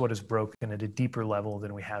fix what is broken at a deeper level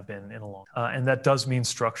than we have been in a long time. And that does mean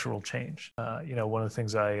structural change. One of the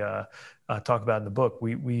things I talk about in the book,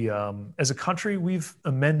 we as a country, we've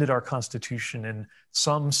amended our Constitution in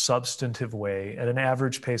some substantive way at an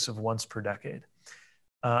average pace of once per decade.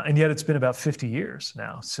 And yet it's been about 50 years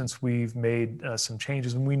now since we've made some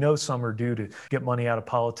changes, and we know some are due to get money out of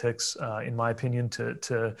politics, in my opinion,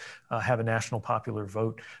 to have a national popular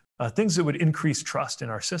vote. Things that would increase trust in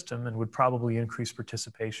our system and would probably increase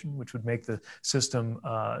participation, which would make the system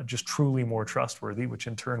just truly more trustworthy, which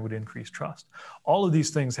in turn would increase trust. All of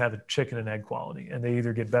these things have a chicken and egg quality, and they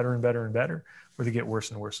either get better and better and better, or they get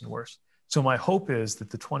worse and worse and worse. So my hope is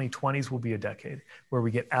that the 2020s will be a decade where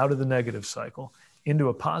we get out of the negative cycle into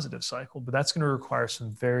a positive cycle, but that's going to require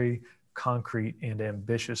some very concrete and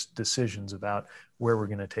ambitious decisions about where we're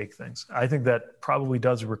going to take things. I think that probably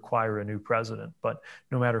does require a new president, but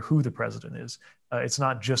no matter who the president is, it's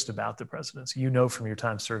not just about the presidency. You know from your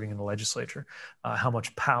time serving in the legislature how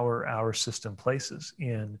much power our system places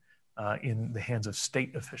in the hands of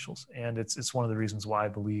state officials. And it's one of the reasons why I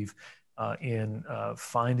believe in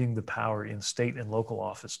finding the power in state and local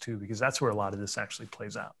office too, because that's where a lot of this actually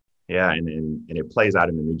plays out. Yeah, and it plays out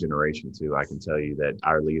in the new generation too. I can tell you that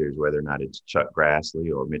our leaders, whether or not it's Chuck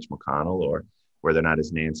Grassley or Mitch McConnell, or whether or not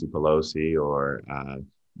it's Nancy Pelosi or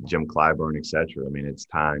Jim Clyburn, et cetera, I mean, it's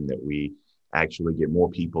time that we actually get more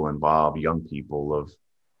people involved, young people of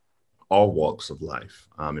all walks of life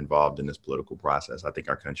involved in this political process. I think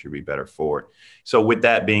our country would be better for it. So with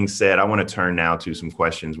that being said, I want to turn now to some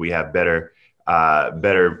questions. We have better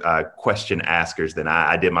question askers than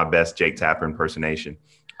I did my best Jake Tapper impersonation.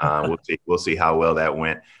 We'll see how well that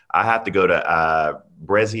went. I have to go to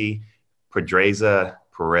Brezi Pedreza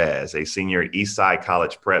Perez, a senior at Eastside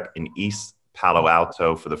College Prep in East Palo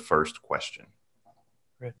Alto, for the first question.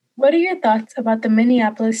 What are your thoughts about the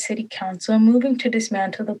Minneapolis City Council moving to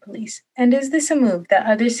dismantle the police? And is this a move that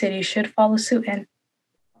other cities should follow suit in?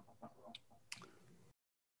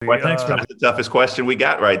 Well, thanks for the toughest question we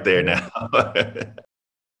got right there now.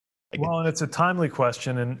 Well, and it's a timely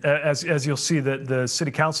question. And as you'll see, that the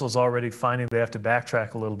city council is already finding they have to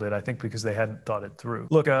backtrack a little bit, I think, because they hadn't thought it through.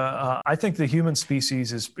 Look, I think the human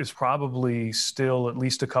species is probably still at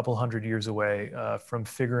least a couple hundred years away from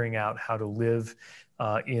figuring out how to live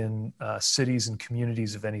in cities and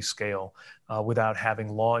communities of any scale without having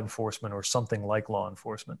law enforcement or something like law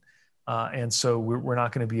enforcement. And so we're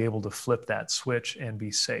not going to be able to flip that switch and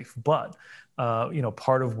be safe. But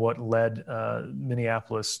part of what led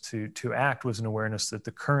Minneapolis to act was an awareness that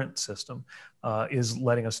the current system is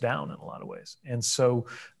letting us down in a lot of ways. And so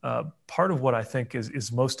part of what I think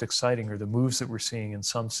is most exciting are the moves that we're seeing in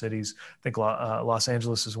some cities. I think Los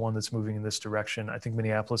Angeles is one that's moving in this direction. I think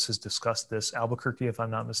Minneapolis has discussed this, Albuquerque, if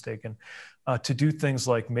I'm not mistaken, to do things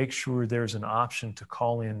like make sure there's an option to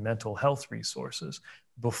call in mental health resources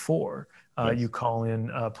before you call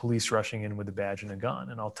in police rushing in with a badge and a gun.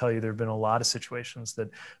 And I'll tell you, there have been a lot of situations that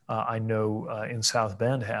I know in South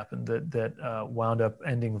Bend happened that wound up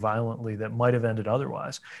ending violently that might have ended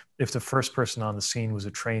otherwise if the first person on the scene was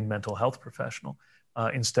a trained mental health professional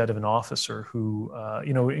instead of an officer who,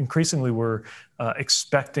 increasingly were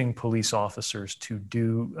expecting police officers to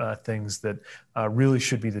do things that really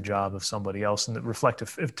should be the job of somebody else, and that reflect,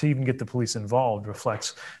 if to even get the police involved,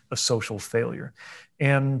 reflects a social failure.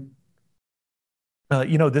 And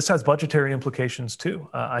this has budgetary implications too.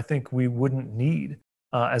 I think we wouldn't need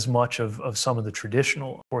as much of some of the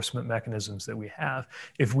traditional enforcement mechanisms that we have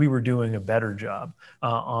if we were doing a better job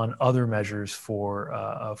on other measures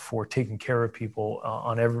for taking care of people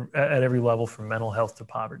at every level, from mental health to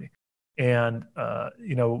poverty. And I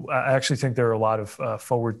actually think there are a lot of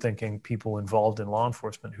forward-thinking people involved in law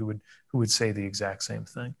enforcement who would say the exact same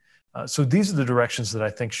thing. So these are the directions that I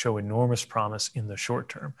think show enormous promise in the short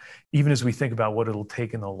term, even as we think about what it'll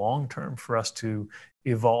take in the long term for us to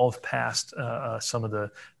evolve past some of the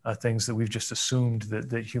things that we've just assumed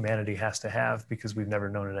that humanity has to have because we've never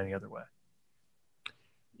known it any other way.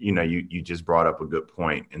 You just brought up a good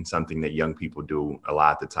point, and something that young people do a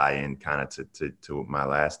lot to tie in kind of to my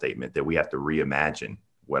last statement, that we have to reimagine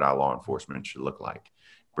what our law enforcement should look like,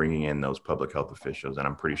 bringing in those public health officials. And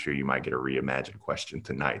I'm pretty sure you might get a reimagined question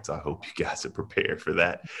tonight. So I hope you guys are prepared for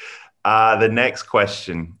that. The next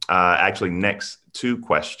question, actually next two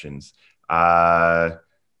questions, come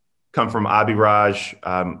from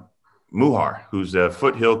Abhiraj Muhar, who's a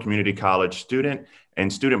Foothill Community College student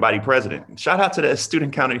and student body president. Shout out to the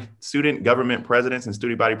student government presidents and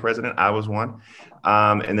student body president. I was one.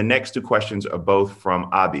 And the next two questions are both from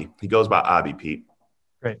Abhi. He goes by Abhi, Pete.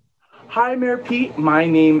 Great. Hi, Mayor Pete. My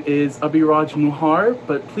name is Abhiraj Muhar,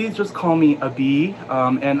 but please just call me Abhi.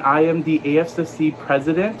 And I am the AFSC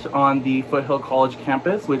president on the Foothill College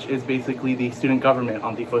campus, which is basically the student government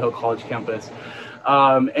on the Foothill College campus.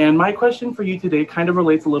 And my question for you today kind of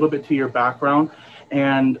relates a little bit to your background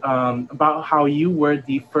and about how you were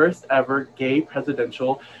the first ever gay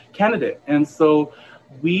presidential candidate. And so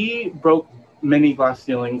we broke many glass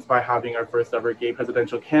ceilings by having our first ever gay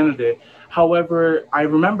presidential candidate. However, I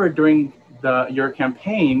remember during your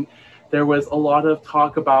campaign, there was a lot of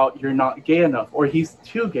talk about you're not gay enough or he's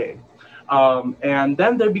too gay. And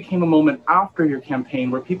then there became a moment after your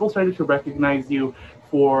campaign where people started to recognize you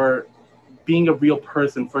for being a real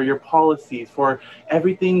person, for your policies, for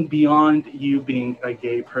everything beyond you being a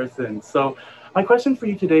gay person. So my question for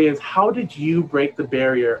you today is, how did you break the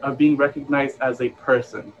barrier of being recognized as a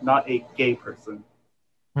person, not a gay person?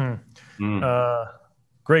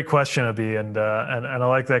 Great question, Abhi, and I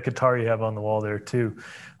like that guitar you have on the wall there too.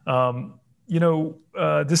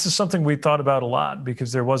 This is something we thought about a lot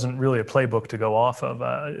because there wasn't really a playbook to go off of.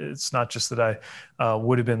 It's not just that I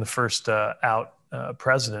would have been the first out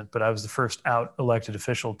president, but I was the first out elected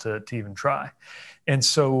official to even try. And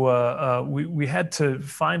so we had to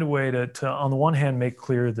find a way to on the one hand, make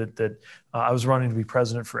clear that I was running to be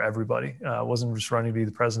president for everybody. I wasn't just running to be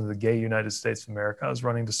the president of the gay United States of America. I was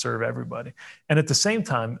running to serve everybody. And at the same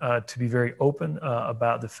time, to be very open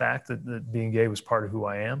about the fact that being gay was part of who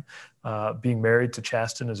I am. Being married to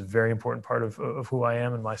Chasten is a very important part of who I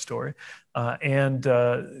am and my story. And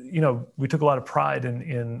we took a lot of pride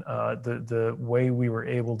in the way we were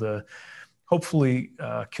able to hopefully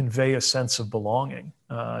convey a sense of belonging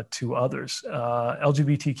to others,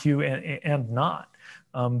 LGBTQ and not,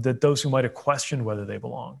 that those who might have questioned whether they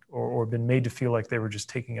belonged or been made to feel like they were just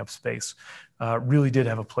taking up space really did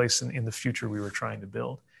have a place in the future we were trying to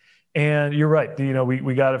build. And you're right,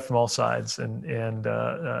 we got it from all sides. And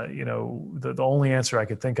the only answer I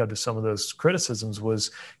could think of to some of those criticisms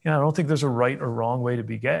was, I don't think there's a right or wrong way to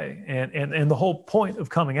be gay. And the whole point of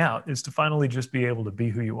coming out is to finally just be able to be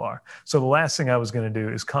who you are. So the last thing I was going to do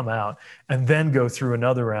is come out and then go through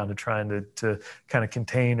another round of trying to kind of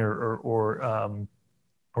contain or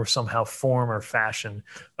somehow form or fashion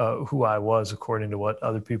who I was according to what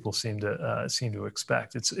other people seem to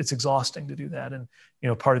expect. It's exhausting to do that, and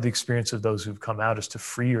part of the experience of those who've come out is to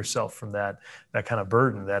free yourself from that kind of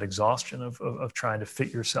burden, that exhaustion of trying to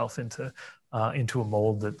fit yourself into a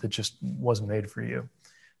mold that just wasn't made for you.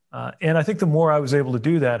 And I think the more I was able to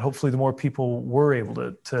do that, hopefully the more people were able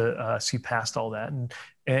to see past all that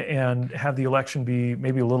and have the election be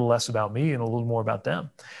maybe a little less about me and a little more about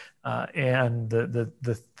them. And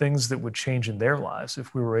the things that would change in their lives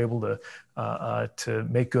if we were able to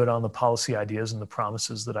make good on the policy ideas and the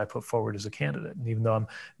promises that I put forward as a candidate. And even though I'm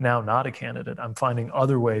now not a candidate, I'm finding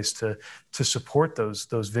other ways to support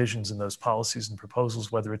those visions and those policies and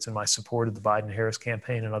proposals, whether it's in my support of the Biden-Harris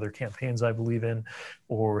campaign and other campaigns I believe in,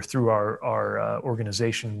 or through our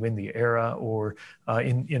organization Win the Era, or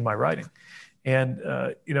in my writing. And,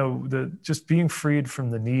 just being freed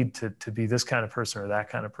from the need to be this kind of person or that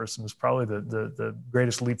kind of person is probably the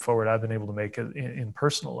greatest leap forward I've been able to make in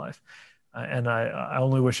personal life. And I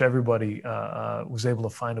only wish everybody was able to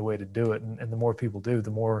find a way to do it. And the more people do,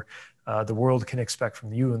 the more the world can expect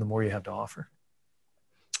from you and the more you have to offer.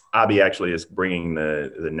 Abby actually is bringing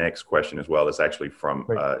the next question as well. It's actually from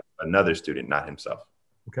another student, not himself.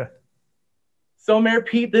 Okay. So Mayor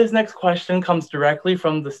Pete, this next question comes directly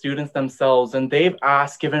from the students themselves, and they've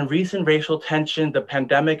asked, given recent racial tension, the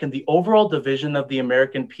pandemic, and the overall division of the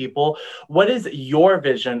American people, what is your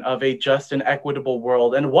vision of a just and equitable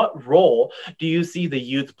world, and what role do you see the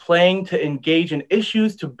youth playing to engage in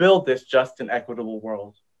issues to build this just and equitable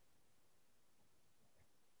world?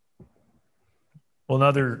 Well,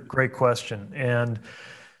 another great question. And,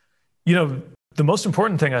 the most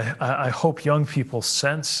important thing I hope young people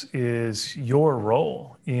sense is your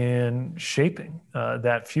role in shaping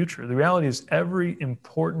that future. The reality is every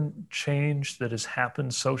important change that has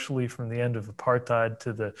happened socially, from the end of apartheid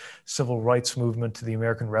to the civil rights movement to the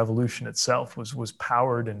American Revolution itself, was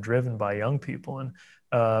powered and driven by young people. And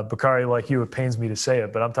Bakari, like you, it pains me to say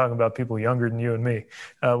it, but I'm talking about people younger than you and me.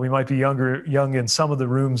 We might be young in some of the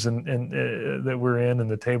rooms that we're in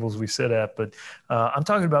and the tables we sit at, but I'm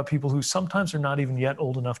talking about people who sometimes are not even yet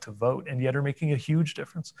old enough to vote and yet are making a huge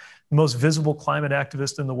difference. The most visible climate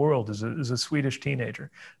activist in the world is a Swedish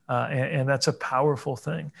teenager, and that's a powerful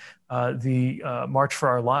thing. The March for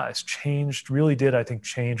Our Lives really did, I think,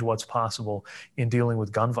 change what's possible in dealing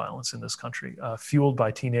with gun violence in this country, fueled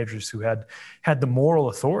by teenagers who had the moral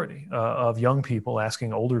authority of young people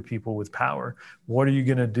asking older people with power, what are you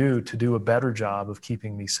going to do a better job of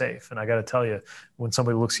keeping me safe? And I got to tell you, when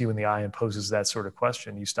somebody looks you in the eye and poses that sort of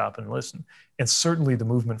question, you stop and listen. And certainly the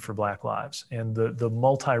movement for Black Lives and the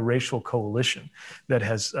multiracial coalition that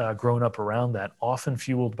has grown up around that, often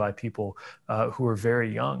fueled by people who are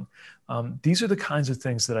very young. These are the kinds of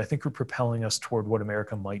things that I think are propelling us toward what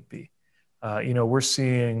America might be. We're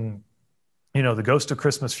seeing, the ghost of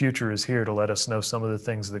Christmas future is here to let us know some of the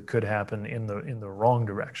things that could happen in the wrong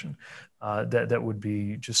direction. That would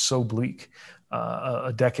be just so bleak.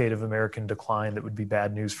 A decade of American decline that would be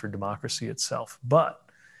bad news for democracy itself. But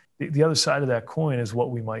the other side of that coin is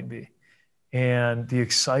what we might be. And the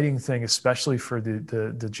exciting thing, especially for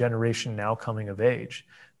the generation now coming of age,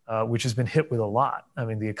 which has been hit with a lot. I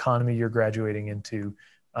mean, the economy you're graduating into,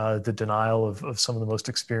 the denial of some of the most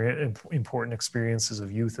important experiences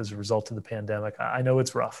of youth as a result of the pandemic. I know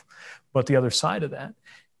it's rough, but the other side of that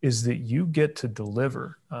is that you get to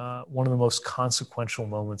deliver one of the most consequential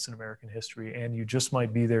moments in American history, and you just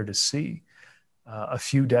might be there to see a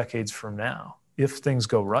few decades from now, if things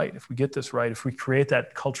go right, if we get this right, if we create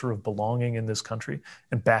that culture of belonging in this country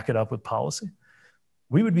and back it up with policy,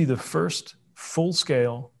 we would be the first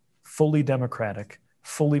full-scale, fully democratic,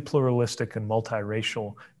 fully pluralistic and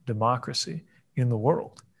multiracial democracy in the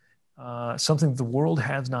world, something the world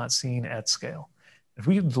has not seen at scale. If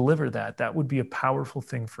we could deliver that, that would be a powerful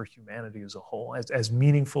thing for humanity as a whole, as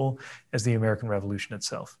meaningful as the American Revolution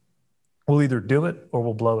itself. We'll either do it or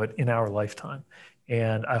we'll blow it in our lifetime.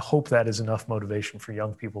 And I hope that is enough motivation for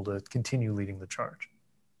young people to continue leading the charge.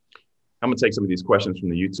 I'm going to take some of these questions from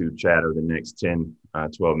the YouTube chat over the next 10,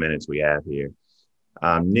 12 minutes we have here.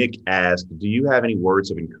 Nick asked, do you have any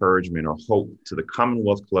words of encouragement or hope to the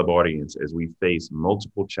Commonwealth Club audience as we face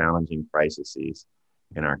multiple challenging crises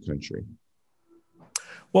in our country?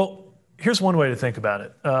 Well, here's one way to think about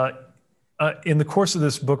it. In the course of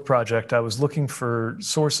this book project, I was looking for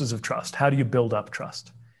sources of trust. How do you build up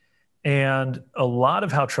trust? And a lot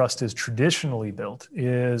of how trust is traditionally built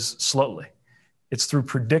is slowly. It's through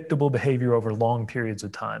predictable behavior over long periods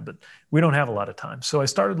of time, but we don't have a lot of time. So I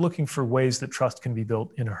started looking for ways that trust can be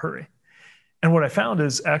built in a hurry. And what I found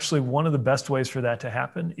is actually one of the best ways for that to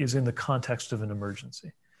happen is in the context of an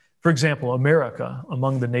emergency. For example, America,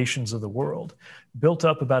 among the nations of the world, built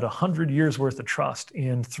up about 100 years worth of trust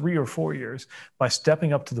in 3 or 4 years by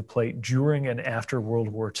stepping up to the plate during and after World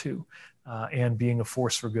War II and being a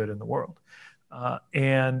force for good in the world.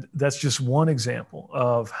 And that's just one example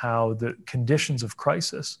of how the conditions of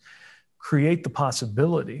crisis create the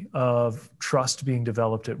possibility of trust being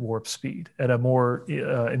developed at warp speed at a more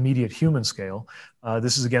immediate human scale.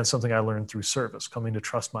 This is, again, something I learned through service, coming to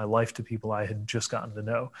trust my life to people I had just gotten to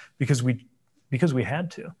know because we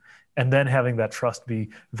had to. And then having that trust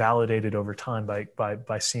be validated over time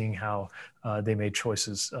by seeing how they made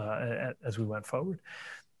choices as we went forward.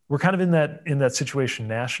 We're kind of in that situation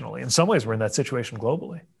nationally. In some ways, we're in that situation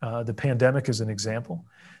globally. The pandemic is an example.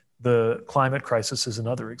 The climate crisis is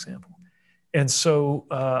another example. And so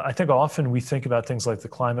I think often we think about things like the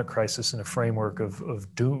climate crisis in a framework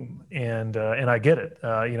of doom. And I get it.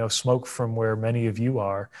 Smoke from where many of you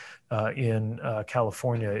are in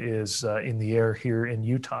California is in the air here in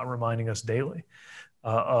Utah, reminding us daily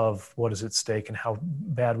of what is at stake and how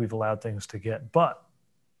bad we've allowed things to get. But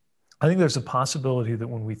I think there's a possibility that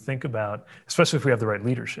when we think about, especially if we have the right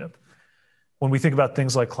leadership, when we think about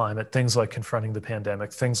things like climate, things like confronting the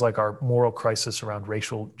pandemic, things like our moral crisis around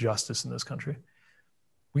racial justice in this country,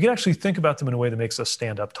 we can actually think about them in a way that makes us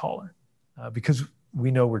stand up taller because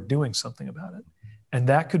we know we're doing something about it. And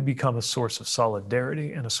that could become a source of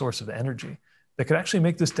solidarity and a source of energy that could actually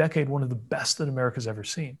make this decade one of the best that America's ever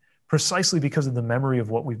seen, precisely because of the memory of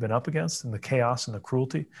what we've been up against and the chaos and the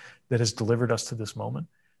cruelty that has delivered us to this moment.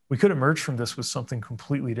 We could emerge from this with something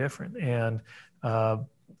completely different. And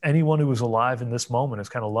anyone who was alive in this moment is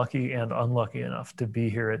kind of lucky and unlucky enough to be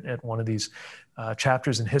here at one of these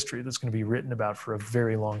chapters in history that's going to be written about for a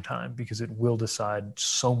very long time, because it will decide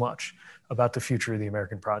so much about the future of the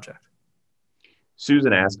American project.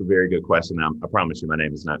 Susan asked a very good question. I promise you my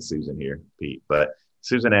name is not Susan here, Pete, but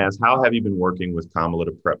Susan asked, how have you been working with Kamala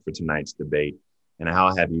to prep for tonight's debate? And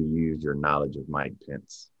how have you used your knowledge of Mike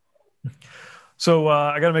Pence? So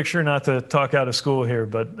I got to make sure not to talk out of school here,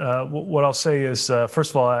 but what I'll say is, first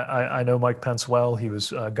of all, I know Mike Pence well. He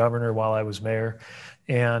was governor while I was mayor.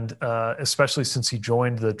 And especially since he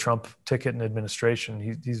joined the Trump ticket and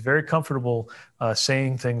administration, he's very comfortable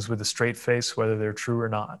saying things with a straight face, whether they're true or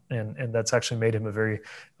not. And that's actually made him a very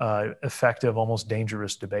effective, almost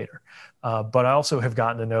dangerous debater. But I also have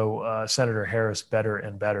gotten to know Senator Harris better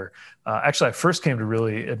and better. Actually, I first came to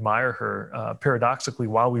really admire her paradoxically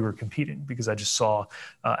while we were competing, because I just saw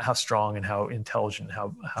how strong and how intelligent,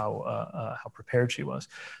 how prepared she was.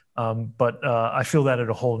 But I feel that at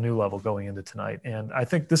a whole new level going into tonight. And I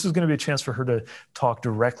think this is going to be a chance for her to talk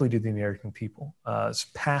directly to the American people. It's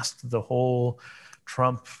past the whole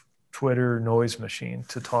Trump Twitter noise machine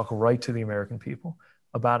to talk right to the American people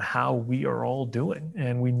about how we are all doing.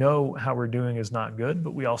 And we know how we're doing is not good,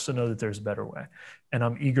 but we also know that there's a better way. And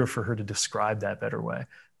I'm eager for her to describe that better way.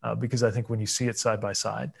 Because I think when you see it side by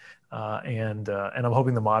side, and I'm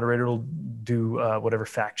hoping the moderator will do whatever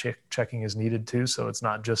fact checking is needed too, so it's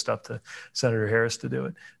not just up to Senator Harris to do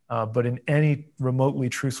it. But in any remotely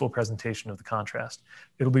truthful presentation of the contrast,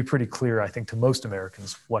 it'll be pretty clear, I think, to most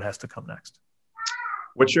Americans what has to come next.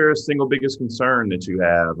 What's your single biggest concern that you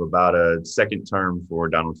have about a second term for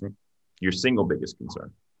Donald Trump? Your single biggest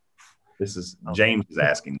concern? This is James is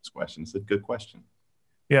asking this question. It's a good question.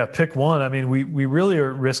 Yeah, pick one. I mean, we really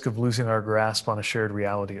are at risk of losing our grasp on a shared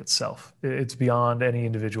reality itself. It's beyond any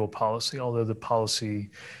individual policy, although the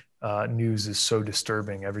policy news is so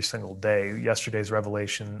disturbing every single day. Yesterday's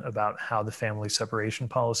revelation about how the family separation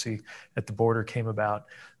policy at the border came about,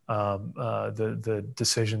 the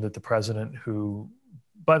decision that the president, who,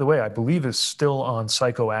 by the way, I believe is still on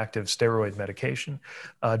psychoactive steroid medication,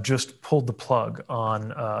 just pulled the plug on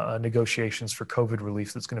negotiations for COVID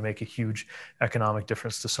relief that's going to make a huge economic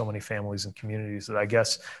difference to so many families and communities that I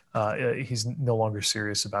guess he's no longer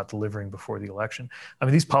serious about delivering before the election. I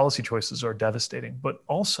mean, these policy choices are devastating, but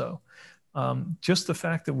also just the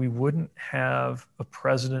fact that we wouldn't have a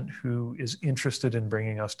president who is interested in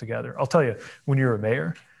bringing us together. I'll tell you, when you're a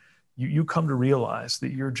mayor, you come to realize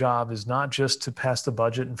that your job is not just to pass the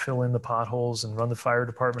budget and fill in the potholes and run the fire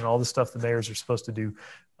department, all the stuff the mayors are supposed to do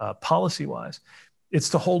policy-wise. It's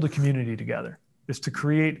to hold a community together. It's to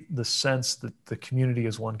create the sense that the community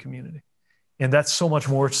is one community. And that's so much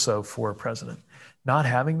more so for a president. Not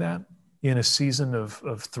having that in a season of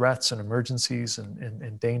threats and emergencies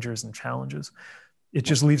and dangers and challenges, it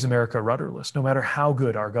just leaves America rudderless, no matter how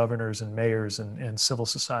good our governors and mayors and civil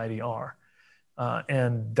society are.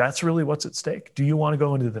 And that's really what's at stake. Do you want to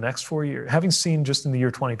go into the next 4 years? Having seen just in the year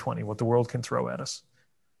 2020 what the world can throw at us,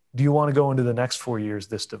 do you want to go into the next 4 years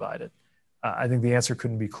this divided? I think the answer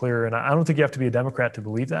couldn't be clearer. And I don't think you have to be a Democrat to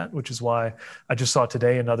believe that, which is why I just saw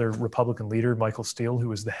today another Republican leader, Michael Steele,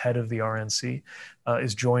 who is the head of the RNC,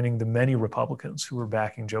 is joining the many Republicans who are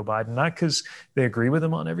backing Joe Biden, not because they agree with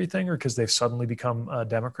him on everything or because they've suddenly become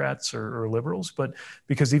Democrats or liberals, but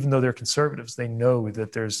because even though they're conservatives, they know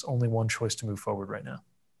that there's only one choice to move forward right now.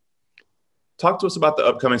 talk to us about the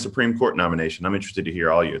upcoming Supreme Court nomination. I'm interested to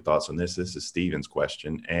hear all your thoughts on this. This is Stephen's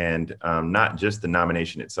question, and not just the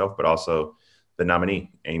nomination itself, but also the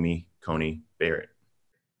nominee, Amy Coney Barrett.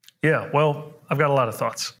 Yeah, well, I've got a lot of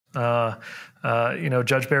thoughts.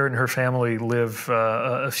 Judge Barrett and her family live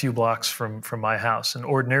a few blocks from my house, and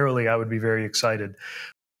ordinarily I would be very excited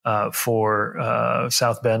for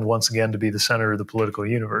South Bend once again to be the center of the political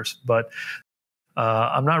universe. But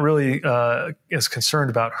I'm not really as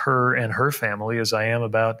concerned about her and her family as I am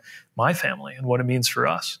about my family and what it means for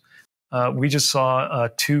us. We just saw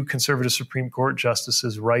two conservative Supreme Court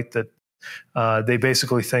justices write that they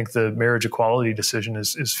basically think the marriage equality decision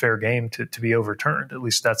is fair game to be overturned. At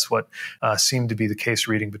least that's what seemed to be the case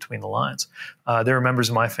reading between the lines. There are members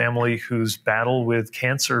of my family whose battle with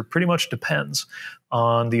cancer pretty much depends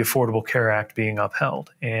on the Affordable Care Act being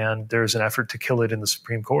upheld. And there's an effort to kill it in the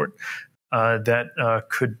Supreme Court that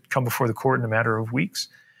could come before the court in a matter of weeks.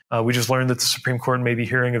 We just learned that the Supreme Court may be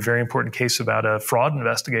hearing a very important case about a fraud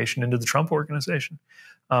investigation into the Trump organization.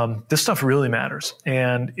 This stuff really matters,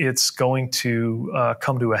 and it's going to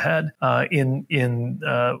come to a head in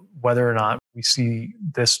whether or not we see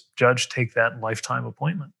this judge take that lifetime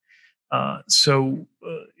appointment. So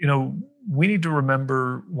we need to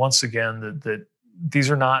remember once again that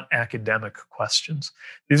these are not academic questions.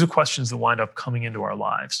 These are questions that wind up coming into our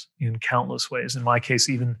lives in countless ways. In my case,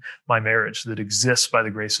 even my marriage that exists by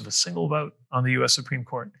the grace of a single vote on the U.S. Supreme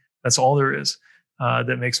Court. That's all there is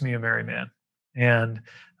that makes me a married man. And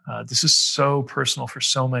this is so personal for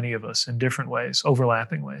so many of us in different ways,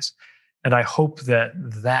 overlapping ways. And I hope that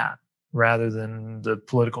rather than the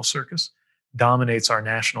political circus, dominates our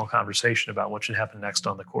national conversation about what should happen next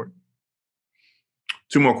on the court.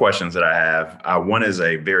 Two more questions that I have. One is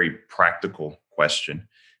a very practical question.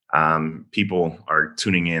 People are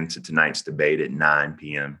tuning in to tonight's debate at 9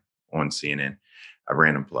 p.m. on CNN, a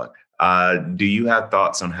random plug. Do you have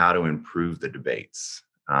thoughts on how to improve the debates?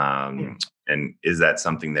 And is that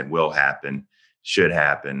something that will happen, should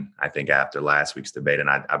happen, I think, after last week's debate? And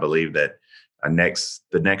I believe that the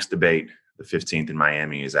next debate, the 15th in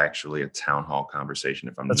Miami, is actually a town hall conversation,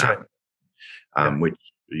 if I'm That's not right. Which,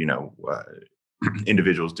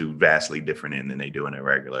 individuals do vastly different in than they do in a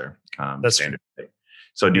regular standard debate.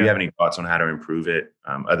 So do you have any thoughts on how to improve it,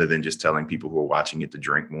 other than just telling people who are watching it to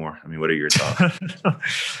drink more? I mean, what are your thoughts?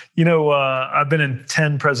 I've been in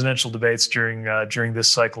 10 presidential debates during this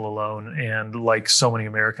cycle alone, and like so many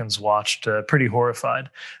Americans, watched pretty horrified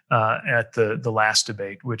at the last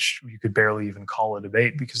debate, which you could barely even call a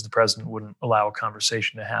debate because the president wouldn't allow a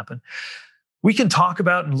conversation to happen. We can talk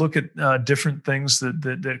about and look at different things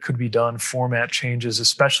that could be done, format changes,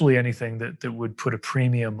 especially anything that would put a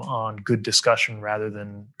premium on good discussion rather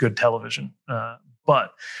than good television.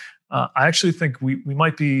 But I actually think we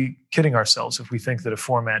might be kidding ourselves if we think that a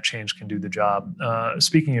format change can do the job.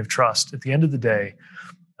 Speaking of trust, at the end of the day,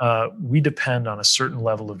 we depend on a certain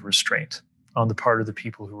level of restraint on the part of the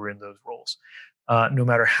people who are in those roles. No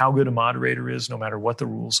matter how good a moderator is, no matter what the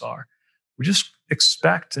rules are. We just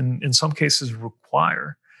expect, and in some cases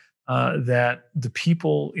require, that the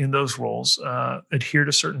people in those roles adhere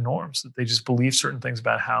to certain norms, that they just believe certain things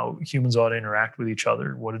about how humans ought to interact with each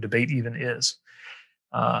other, what a debate even is.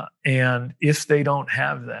 And if they don't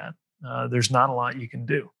have that, there's not a lot you can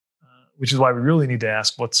do, which is why we really need to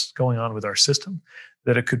ask what's going on with our system,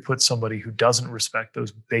 that it could put somebody who doesn't respect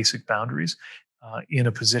those basic boundaries in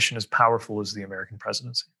a position as powerful as the American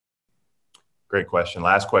presidency. Great question.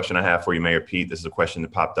 Last question I have for you, Mayor Pete. This is a question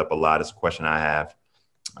that popped up a lot. It's a question I have.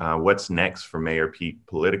 What's next for Mayor Pete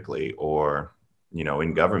politically, or,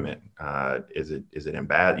 in government? Is it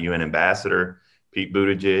UN Ambassador Pete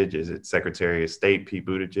Buttigieg? Is it Secretary of State Pete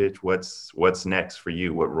Buttigieg? What's next for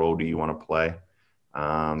you? What role do you want to play?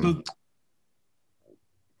 The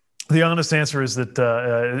honest answer is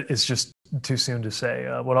that it's just too soon to say.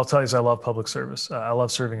 What I'll tell you is I love public service. I love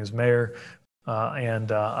serving as mayor.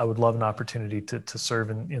 And I would love an opportunity to serve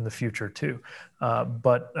in the future too.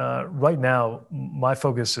 But right now, my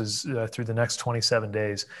focus is through the next 27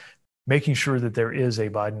 days, making sure that there is a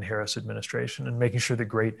Biden-Harris administration and making sure that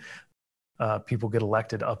great people get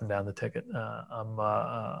elected up and down the ticket.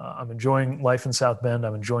 I'm enjoying life in South Bend.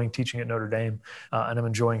 I'm enjoying teaching at Notre Dame, and I'm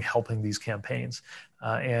enjoying helping these campaigns.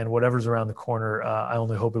 And whatever's around the corner, I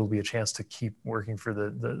only hope it'll be a chance to keep working for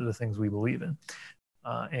the things we believe in.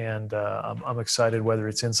 I'm excited, whether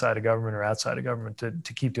it's inside of government or outside of government,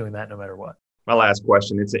 to keep doing that no matter what. My last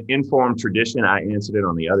question, it's an informed tradition. I answered it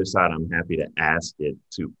on the other side. I'm happy to ask it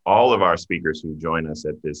to all of our speakers who join us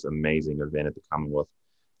at this amazing event at the Commonwealth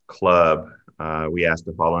Club. We asked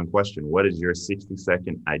the following question: what is your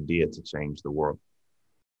 60-second idea to change the world?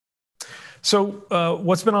 So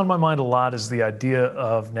what's been on my mind a lot is the idea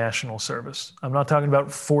of national service. I'm not talking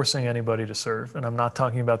about forcing anybody to serve, and I'm not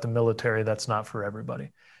talking about the military. That's not for everybody.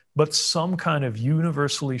 But some kind of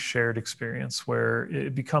universally shared experience where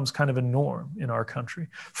it becomes kind of a norm in our country,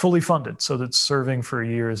 fully funded, so that serving for a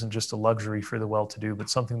year isn't just a luxury for the well-to-do, but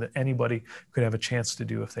something that anybody could have a chance to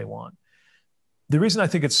do if they want. The reason I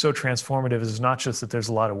think it's so transformative is not just that there's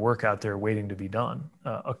a lot of work out there waiting to be done.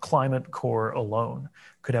 A climate corps alone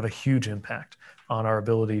could have a huge impact on our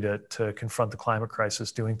ability to confront the climate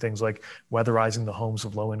crisis, doing things like weatherizing the homes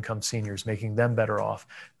of low-income seniors, making them better off,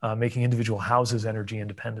 making individual houses energy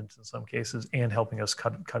independent in some cases, and helping us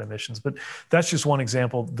cut emissions. But that's just one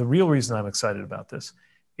example. The real reason I'm excited about this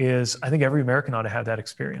is I think every American ought to have that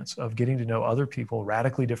experience of getting to know other people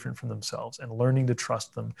radically different from themselves and learning to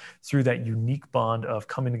trust them through that unique bond of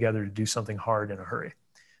coming together to do something hard in a hurry.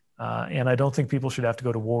 And I don't think people should have to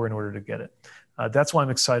go to war in order to get it. That's why I'm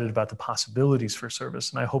excited about the possibilities for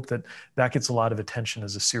service. And I hope that that gets a lot of attention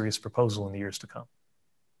as a serious proposal in the years to come.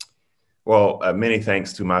 Well, many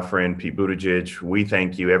thanks to my friend Pete Buttigieg. We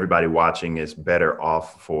thank you. Everybody watching is better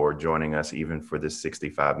off for joining us, even for this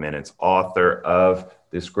 65 minutes. Author of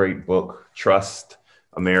this great book, Trust,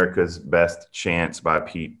 America's Best Chance by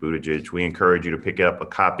Pete Buttigieg. We encourage you to pick up a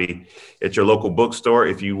copy at your local bookstore.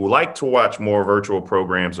 If you would like to watch more virtual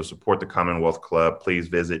programs or support the Commonwealth Club, please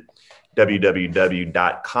visit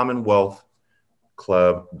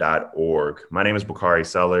www.commonwealthclub.org. My name is Bakari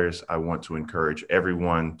Sellers. I want to encourage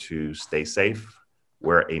everyone to stay safe,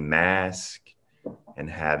 wear a mask, and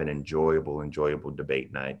have an enjoyable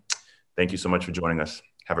debate night. Thank you so much for joining us.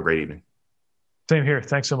 Have a great evening. Same here.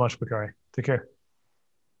 Thanks so much, Bakari. Take care.